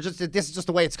 isn't it? This is just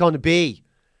the way it's going to be.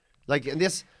 Like, and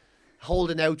this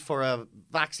holding out for a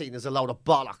vaccine is a load of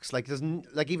bollocks. Like,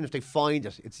 even if they find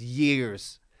it, it's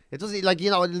years. It doesn't, like, you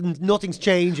know, nothing's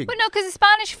changing. But no, because the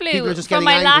Spanish flu. People are just from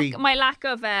getting angry. my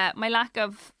lack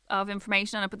of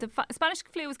information on it. But the Spanish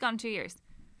flu was gone 2 years.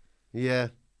 Yeah.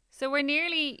 So we're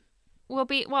nearly. Will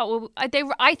be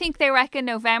I think they reckon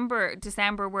November,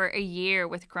 December were a year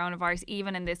with coronavirus,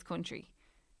 even in this country.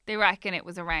 They reckon it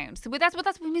was around. So that's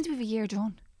what means we have a year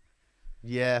done.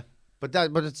 Yeah. But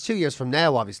it's 2 years from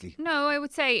now, obviously. No, I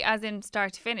would say as in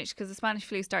start to finish, because the Spanish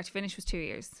flu start to finish was 2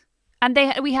 years, and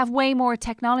we have way more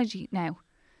technology now.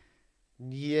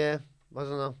 Yeah, I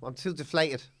don't know. I'm too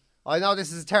deflated. I know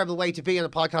this is a terrible way to be on a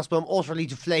podcast, but I'm utterly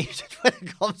deflated when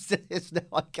it comes to this now.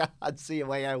 I can't see a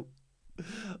way out.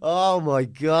 Oh my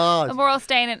God. And we're all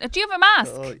staying in. Do you have a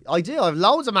mask? I do. I have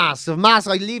loads of masks.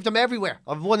 I leave them everywhere.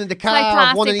 I've one in the car. like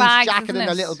I've one in plastic each bags, jacket isn't and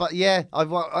a it? little. But yeah,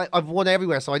 I've one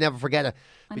everywhere, so I never forget it.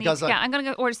 I'm going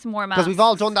to go order some more masks. Because we've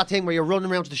all done that thing where you're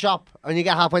running around to the shop and you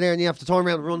get halfway there and you have to turn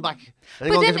around and run back and then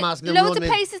go But get then your mask. And then loads run of in.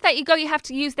 places that you go, you have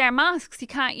to use their masks. You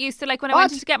can't use. So like when I What?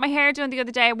 went in to get my hair done the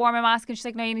other day, I wore my mask and she's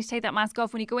like, no, you need to take that mask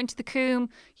off. When you go into the Coombe,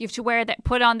 you have to wear that,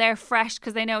 put on there fresh,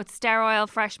 because they know it's sterile,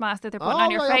 fresh mask that they're putting on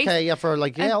your right, face. okay, yeah, for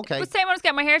like, yeah, okay. But same when I was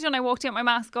getting my hair done, I walked in with my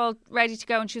mask all ready to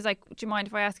go, and she was like, do you mind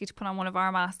if I ask you to put on one of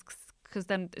our masks? Because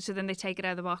then they take it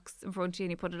out of the box in front of you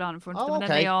and you put it on in front of them, and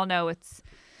then okay. they all know it's.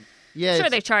 Yeah, Sure,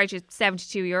 it's- they charge you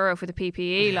 €72 for the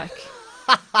PPE, like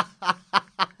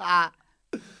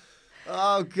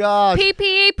Oh God.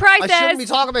 PPE prices. I shouldn't be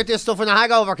talking about this stuff in a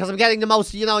hangover because I'm getting the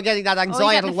most, you know, I'm getting that getting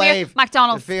anxietal the fear. wave.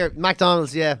 McDonald's. The fear.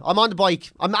 McDonald's, yeah. I'm on the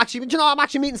bike. I'm actually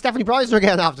meeting Stephanie Prizer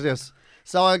again after this.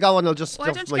 So I'll go and I'll just Why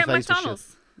stuff don't my you get face with shit.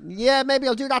 McDonald's? Yeah, maybe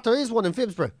I'll do that. There is one in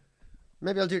Phibsborough.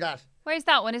 Maybe I'll do that. Where's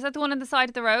that one? Is that the one on the side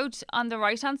of the road, on the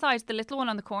right hand side, the little one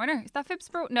on the corner? Is that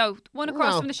Phibsborough? No, one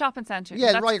across No. from the shopping centre.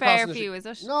 Yeah, that's right across from the Fairview, is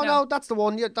it? No, that's the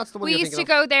one. Yeah, that's the one. We you're used to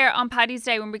thinking go there on Paddy's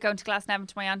Day when we go to Glasnevin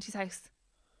to my auntie's house.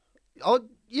 of. Oh,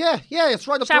 yeah, it's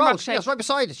right up the Shamrock road. Shake. Yeah, it's right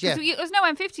beside it. Yeah. There's no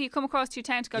M50. You come across to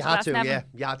town to go You to had to, Glasnevin. yeah.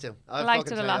 You had to. I liked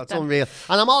fucking it a tell lot you, It's then. unreal.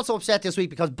 And I'm also upset this week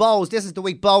because Bows, this is the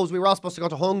week Bows, we were all supposed to go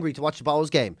to Hungary to watch the Bows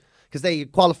game because they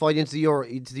qualified into the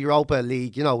Europa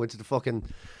League, you know, into the fucking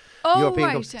European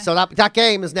right, Cup. yeah. So that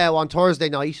game is now on Thursday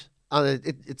night. And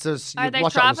it's just, Are you they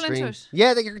watch it on the travelling to stream. it?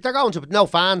 Yeah, they're going to, but no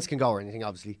fans can go or anything,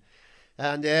 obviously.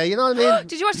 And you know what I mean?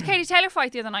 Did you watch the Katie Taylor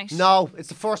fight the other night? No, it's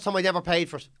the first time I'd ever paid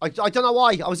for it. I don't know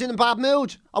why. I was in a bad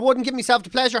mood. I wouldn't give myself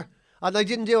the pleasure. And I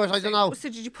didn't do it. I don't know. So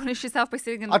did you punish yourself by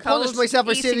sitting in the I cold? punished myself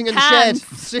by eating sitting in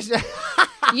cans? the shed.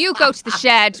 You go to the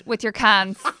shed with your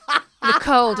cans in the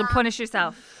cold and punish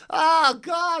yourself. Oh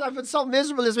God, I've been so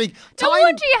miserable this week. No Time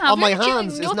wonder you have. on my You're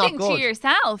hands doing is not nothing good. to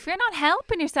yourself. You're not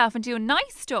helping yourself and doing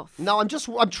nice stuff. No,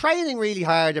 I'm training really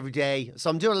hard every day, so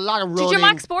I'm doing a lot of running. Did your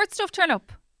Max Sports stuff turn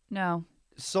up? No.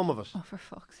 Some of it. Oh, for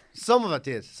fuck's sake. Some of it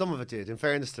did. Some of it did. In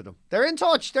fairness to them, they're in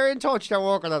touch. They're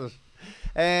working on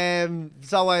it.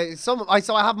 So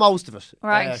I have most of it.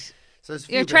 Right. So there's a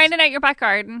few You're bits. training out your back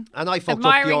garden. And I fucked up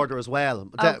admiring- the order as well.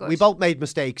 good. We both made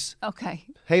mistakes. Okay.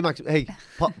 Hey, Max. Hey,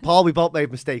 Paul. We both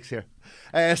made mistakes here.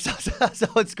 So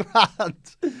it's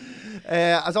grand.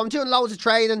 So I'm doing loads of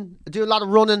training, doing a lot of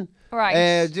running,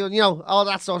 Right. doing all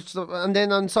that sort of stuff, and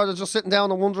then I'm sort of just sitting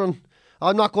down and wondering,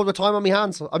 I'm not good with time on my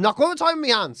hands.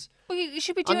 Well, you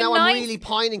should be doing And now nice. I'm really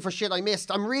pining for shit I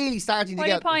missed. I'm really starting What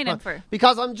to are get. you pining for?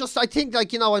 Because I think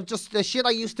I'm just the shit I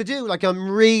used to do. Like I'm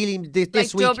really this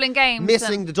Like week Dublin games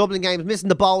missing and- the Dublin games, missing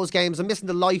the Bowls games, I'm missing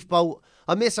the lifeboat.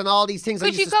 I'm missing all these things I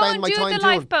Could used you to go spend and my do time the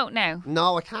doing. lifeboat now?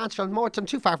 No, I can't. I'm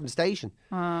too far from the station.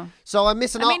 Oh. So I'm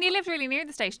missing I all. mean, you lived really near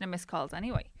the station and missed calls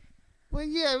anyway. Well,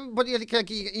 yeah, but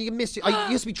you miss. I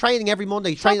used to be training every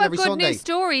Monday, Talk training about every good Sunday. news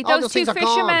story. All Those things two are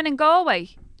gone. fishermen in Galway.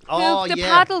 Oh,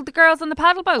 The girls on the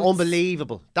paddle boats.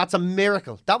 Unbelievable. That's a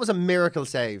miracle. That was a miracle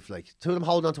save. Like, two of them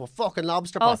holding onto a fucking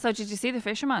lobster pot. Also, did you see the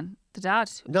fisherman? The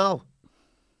dad. No.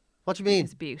 What do you mean?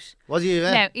 He's a beaut. Was he?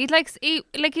 No,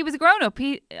 he was a grown up.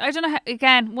 I don't know.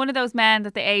 Again, one of those men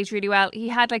that they age really well. He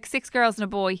had like 6 girls and a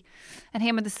boy, and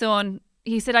him and the son.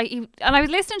 He said, and I was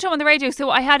listening to him on the radio, so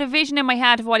I had a vision in my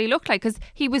head of what he looked like, because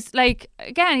he was like,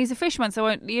 again, he's a fisherman, so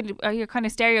you're kind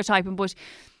of stereotyping, but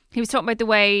he was talking about the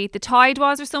way the tide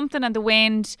was or something and the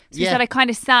wind. So he said, I kind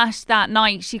of sat that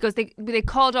night. He goes, they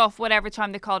called off whatever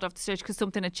time they called off the search because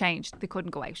something had changed. They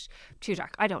couldn't go out. Too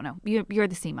dark. I don't know. You're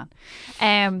the seaman.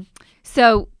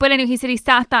 But anyway, he said he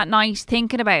sat that night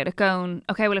thinking about it, going,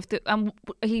 okay, well, if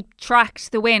he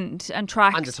tracked the wind and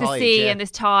tracked And the the tide, sea yeah. and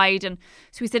this tide. And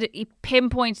so he said he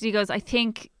pinpointed, he goes, I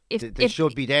think if They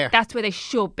should be there. That's where they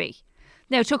should be.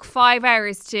 Now, it took 5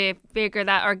 hours to figure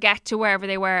that or get to wherever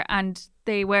they were, and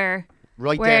they were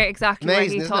Right where there. exactly Amazing, where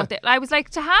he isn't thought it? that. I was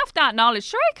like, to have that knowledge,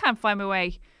 sure, I can't find my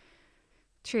way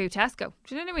through Tesco.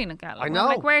 Do you know what I mean? Like, I know.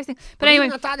 Like, where's the... But anyway,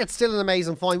 even at that, it's still an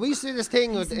amazing find. We used to do this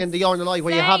thing in the Yarn of Life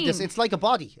where you have this. insane. It's like a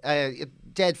body,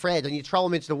 dead Fred, and you throw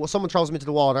him into someone throws him into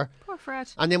the water, poor Fred.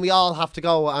 and then we all have to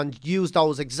go and use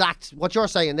those exact what you're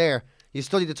saying there. You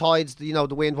study the tides, the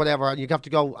wind, whatever, and you have to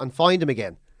go and find them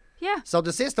again. Yeah. So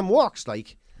the system works,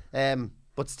 like,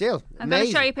 but still, I'm going to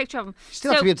amazing. show you a picture of him. You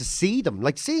still have to be able to see them.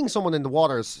 Like seeing someone in the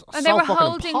water is and so they were fucking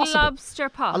holding impossible. lobster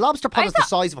pot. A lobster pot is the that,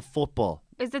 size of a football.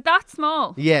 is it that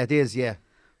small? Yeah, it is. Yeah.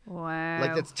 Wow.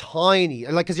 Like it's tiny,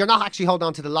 like because you're not actually holding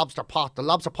on to the lobster pot. The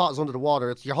lobster pot is under the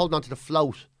water. You're holding on to the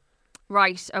float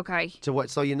Right, okay.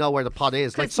 so you know where the pot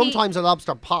is. Like 'Cause he- sometimes a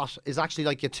lobster pot is actually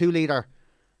like a 2-litre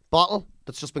bottle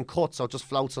that's just been cut, so it just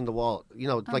floats on the wall.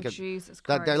 Like Jesus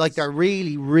they're Christ. they're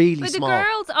really really But the small.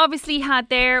 girls obviously had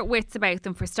their wits about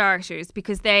them for starters,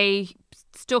 because they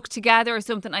stuck together or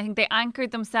something. I think they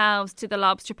anchored themselves to the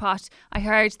lobster pot. I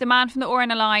heard the man from the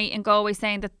RNLI in Galway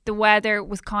saying that the weather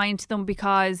was kind to them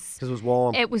because Because it was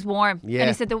warm. it was warm. Yeah. And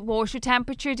he said the water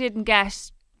temperature didn't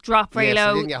drop very yeah, so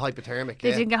low. they didn't get hypothermic. They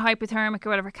yeah. didn't get hypothermic or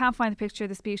whatever. I can't find the picture of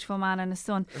this beautiful man and his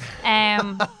son.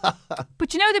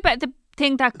 But you know the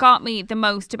thing that got me the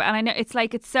most about, and I know it's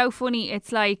so funny.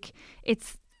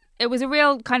 It was a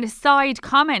real kind of side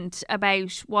comment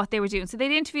about what they were doing. So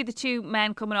they'd interviewed the 2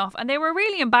 men coming off, and they were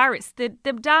really embarrassed. The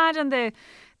dad and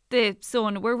the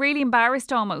son were really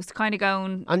embarrassed, almost kind of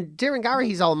going. And Darren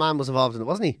Garahy's old man was involved in it,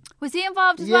 wasn't he? Was he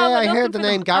involved as Yeah, well? We're I looking heard the for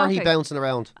name them. Garahy Okay. bouncing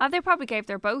around. They probably gave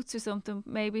their boats or something,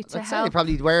 maybe to I'd say help. they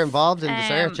probably were involved in the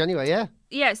search anyway. Yeah.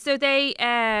 Yeah, so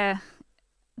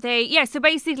so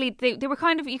basically they were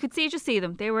kind of, you could just see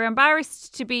them. They were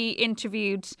embarrassed to be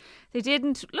interviewed. They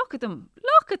didn't look at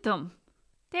them.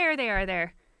 There they are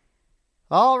there.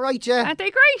 All right, yeah. Aren't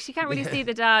they great? You can't really see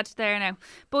the dad there now.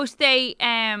 But they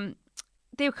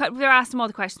were asked them all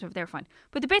the questions, but they were fine.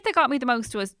 But the bit that got me the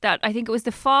most was that I think it was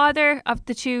the father of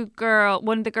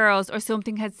one of the girls or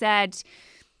something, had said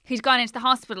he'd gone into the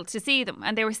hospital to see them,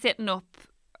 and they were sitting up,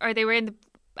 or they were in the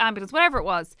ambulance, whatever it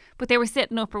was, but they were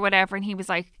sitting up or whatever, and he was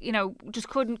like, just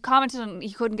couldn't comment on,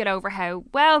 he couldn't get over how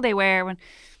well they were, and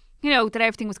that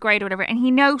everything was great or whatever. And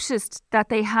he noticed that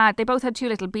they both had 2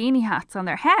 little beanie hats on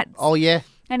their heads. Oh yeah.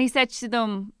 And he said to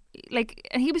them,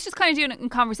 and he was just kind of doing it in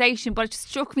conversation, but it just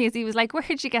struck me as he was like,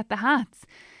 where'd you get the hats?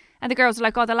 And the girls were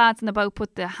like, the lads in the boat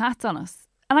put the hats on us.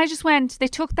 And I just went, they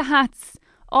took the hats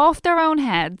off their own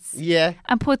heads Yeah.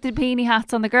 and put the beanie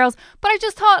hats on the girls. But I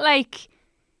just thought,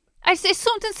 it's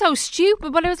something so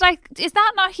stupid, but I was like, is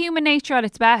that not human nature at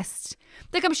its best?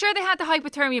 Like, I'm sure they had the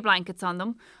hypothermia blankets on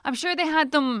them. I'm sure they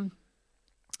had them,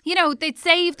 they'd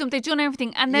saved them, they'd done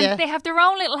everything. And then they have their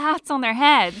own little hats on their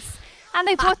heads. And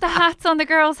they put the hats on the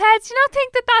girls' heads. You don't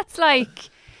think that that's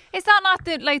is that not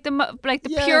the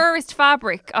Yeah. purest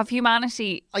fabric of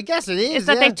humanity? I guess it is. Is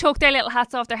that yeah. they took their little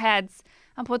hats off their heads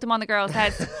and put them on the girls'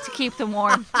 heads to keep them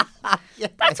warm.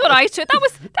 That's what I took.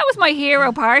 That was my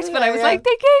hero part. But I was Yeah. like,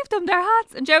 they gave them their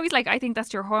hats, and Joey's like, I think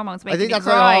that's your hormones making I think you that's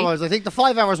cry. their hormones. I think the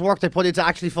 5 hours work they put into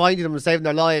actually finding them and saving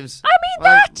their lives. I mean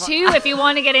that too, if you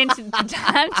want to get into the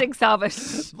antics of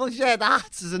it. But yeah, the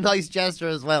hats is a nice gesture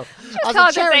as well. As thought a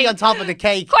that cherry they- on top of the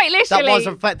cake. Quite literally.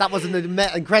 That was an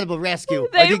incredible rescue.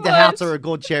 They I think the would. hats are a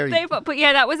good cherry. But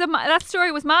yeah, that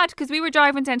story was mad, because we were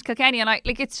driving down to Kilkenny, and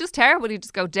it's just terrible. You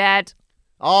just go dead.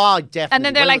 Oh, definitely. And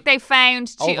then they're Well, like, they found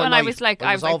 2, and I overnight. was like, It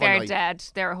was they're overnight. dead.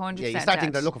 They're 100% yeah, you start thinking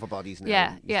dead. they're looking for bodies now.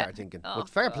 Yeah, you yeah. start thinking. Oh, but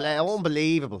fair play,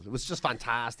 unbelievable. It was just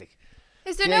fantastic.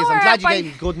 Is there Jeez, nowhere I'm glad out you by... gave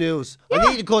me good news. Yeah. I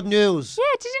needed good news. Yeah,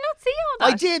 did you not see all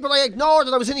that? I did, but I ignored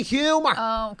it. I was in a humour.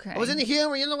 Oh, okay. I was in a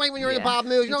humour. You know, like when you're in a Yeah. bad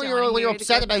mood. You know, You don't wanna when you're hear the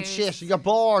upset good about news. shit. You're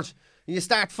bored. And you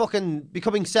start fucking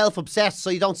becoming self-obsessed,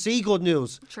 so you don't see good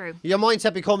news. True. Your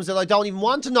mindset becomes that I don't even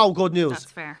want to know good news. That's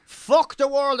fair. Fuck the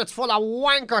world. It's full of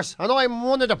wankers, and I'm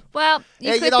one of them. Well, you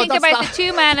Yeah, could you know, think that's about not- the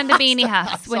two men in the beanie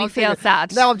hats when So you I'm feel thinking-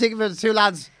 sad. Now I'm thinking about the two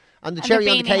lads and the cherry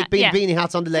on the beanie cake, hat, being yeah. beanie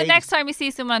hats on the So ladies. next time you see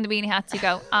someone on the beanie hats, you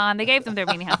go, and they gave them their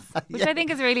beanie hats, which I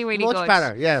think is really, really Much good.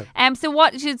 better, yeah. So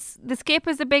what should the skip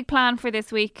is a big plan for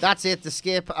this week? That's it, the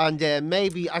skip, and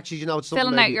maybe, actually, you know, it's something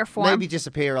Filling out maybe, your form. maybe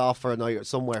disappear off for a night or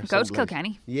somewhere. Go to something like-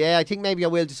 Kilkenny. Yeah, I think maybe I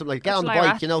will do something like get Go on to the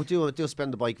Lyra. bike, you know, do a spin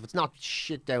the bike. If it's not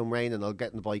shit down raining, I'll get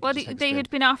on the bike. Well, and just take a they spin. had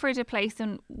been offered a place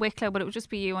in Wicklow, but it would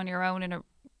just be you on your own in a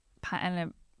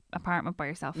apartment by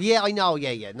yourself. Yeah, I know,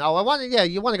 yeah. No, I want to, yeah,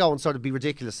 you want to go and sort of be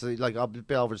ridiculous, like a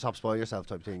bit over the top, spoil yourself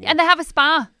type thing. Yeah, And they have a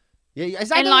spa is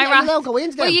that in are you Lyra. allowed to go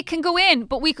into them? Well, you can go in,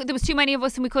 but there was too many of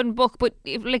us and we couldn't book. But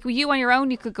like you on your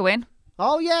own, you could go in.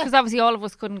 Oh, yeah. Because obviously all of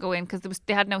us couldn't go in because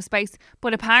they had no space.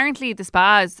 But apparently the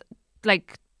spas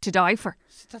like to die for.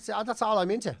 That's all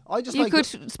I'm into. I just You like...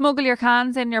 could smuggle your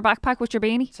cans in your backpack with your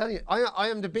beanie. Tell you, I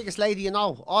am the biggest lady you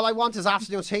know. All I want is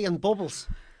afternoon tea and bubbles.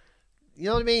 You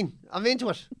know what I mean? I'm into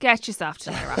it. Get yourself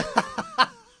to Lyra.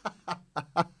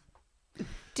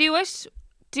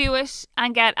 Do it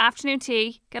and get afternoon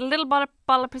tea, get a little bottle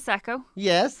of Prosecco,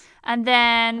 Yes. and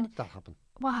then That happened.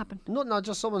 what happened? No,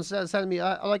 just someone sending me,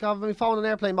 like, I have my phone on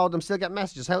airplane mode, I'm still getting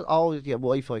messages. Oh, yeah,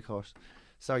 Wi-Fi course.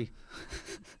 Sorry.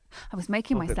 I was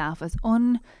making myself as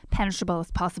unpenetrable as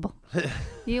possible.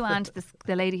 You and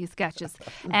the lady who sketches.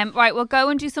 Right, well, go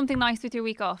and do something nice with your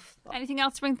week off. Anything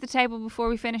else to bring to the table before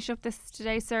we finish up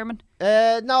today's sermon?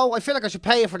 No, I feel like I should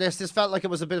pay you for this. This felt like it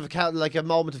was a bit of a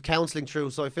moment of counselling through,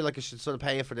 so I feel like I should sort of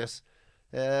pay you for this.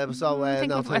 I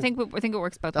think it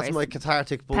works both that's ways. my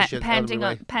cathartic bullshit. Pending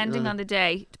on the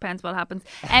day, depends what happens.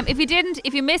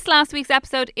 If you missed last week's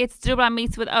episode, it's Dublin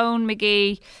Meets with Owen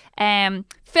McGee.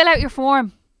 Fill out your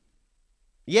form.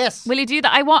 Yes. Will you do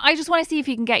that? I just want to see if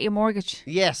you can get your mortgage.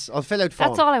 Yes, I'll fill out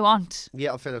form. That's all I want. Yeah,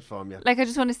 I'll fill out form, yeah. Like, I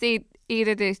just want to see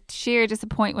either the sheer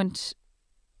disappointment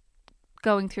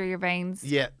going through your veins,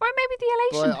 Yeah. or maybe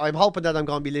the elation. But I'm hoping that I'm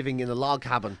going to be living in a log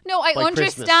cabin. No, I by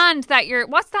understand that you're.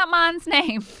 What's that man's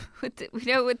name with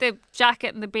the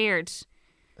jacket and the beard,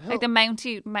 like the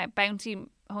bounty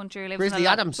hunter who lives Grizzly in a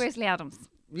log- Adams. Grizzly Adams.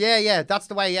 Yeah, that's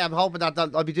the way. Yeah, I'm hoping that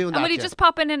I'll be doing And that. will you yeah. just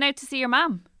pop in and out to see your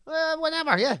mum?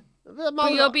 Whenever, yeah.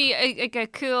 But you'll be a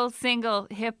cool single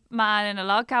hip man in a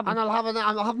log cabin. And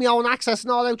I'll have my own access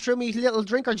and all out through me little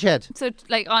drinker shed. So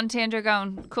like on Tinder,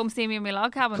 going, come see me in my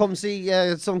log cabin. Come see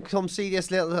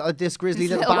this little this grizzly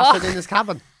This little little bastard walk. in his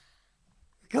cabin.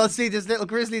 Come see this little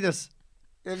grizzliness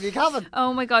in your cabin.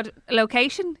 Oh my god,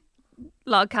 location,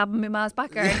 log cabin, my ma's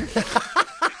back garden.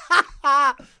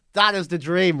 That is the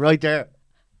dream right there.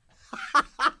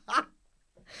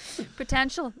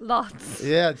 Potential, lots.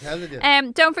 Yeah, I'm telling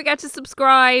you. Don't forget to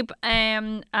subscribe.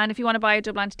 And if you want to buy a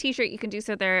Dublin t-shirt, you can do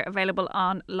so. They're available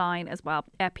online as well.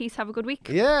 Peace. Have a good week.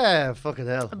 Yeah, fucking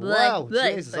hell. Wow, blah,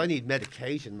 Jesus, blah. I need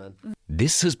medication, man.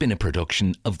 This has been a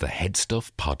production of the Head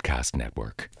Stuff Podcast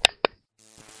Network.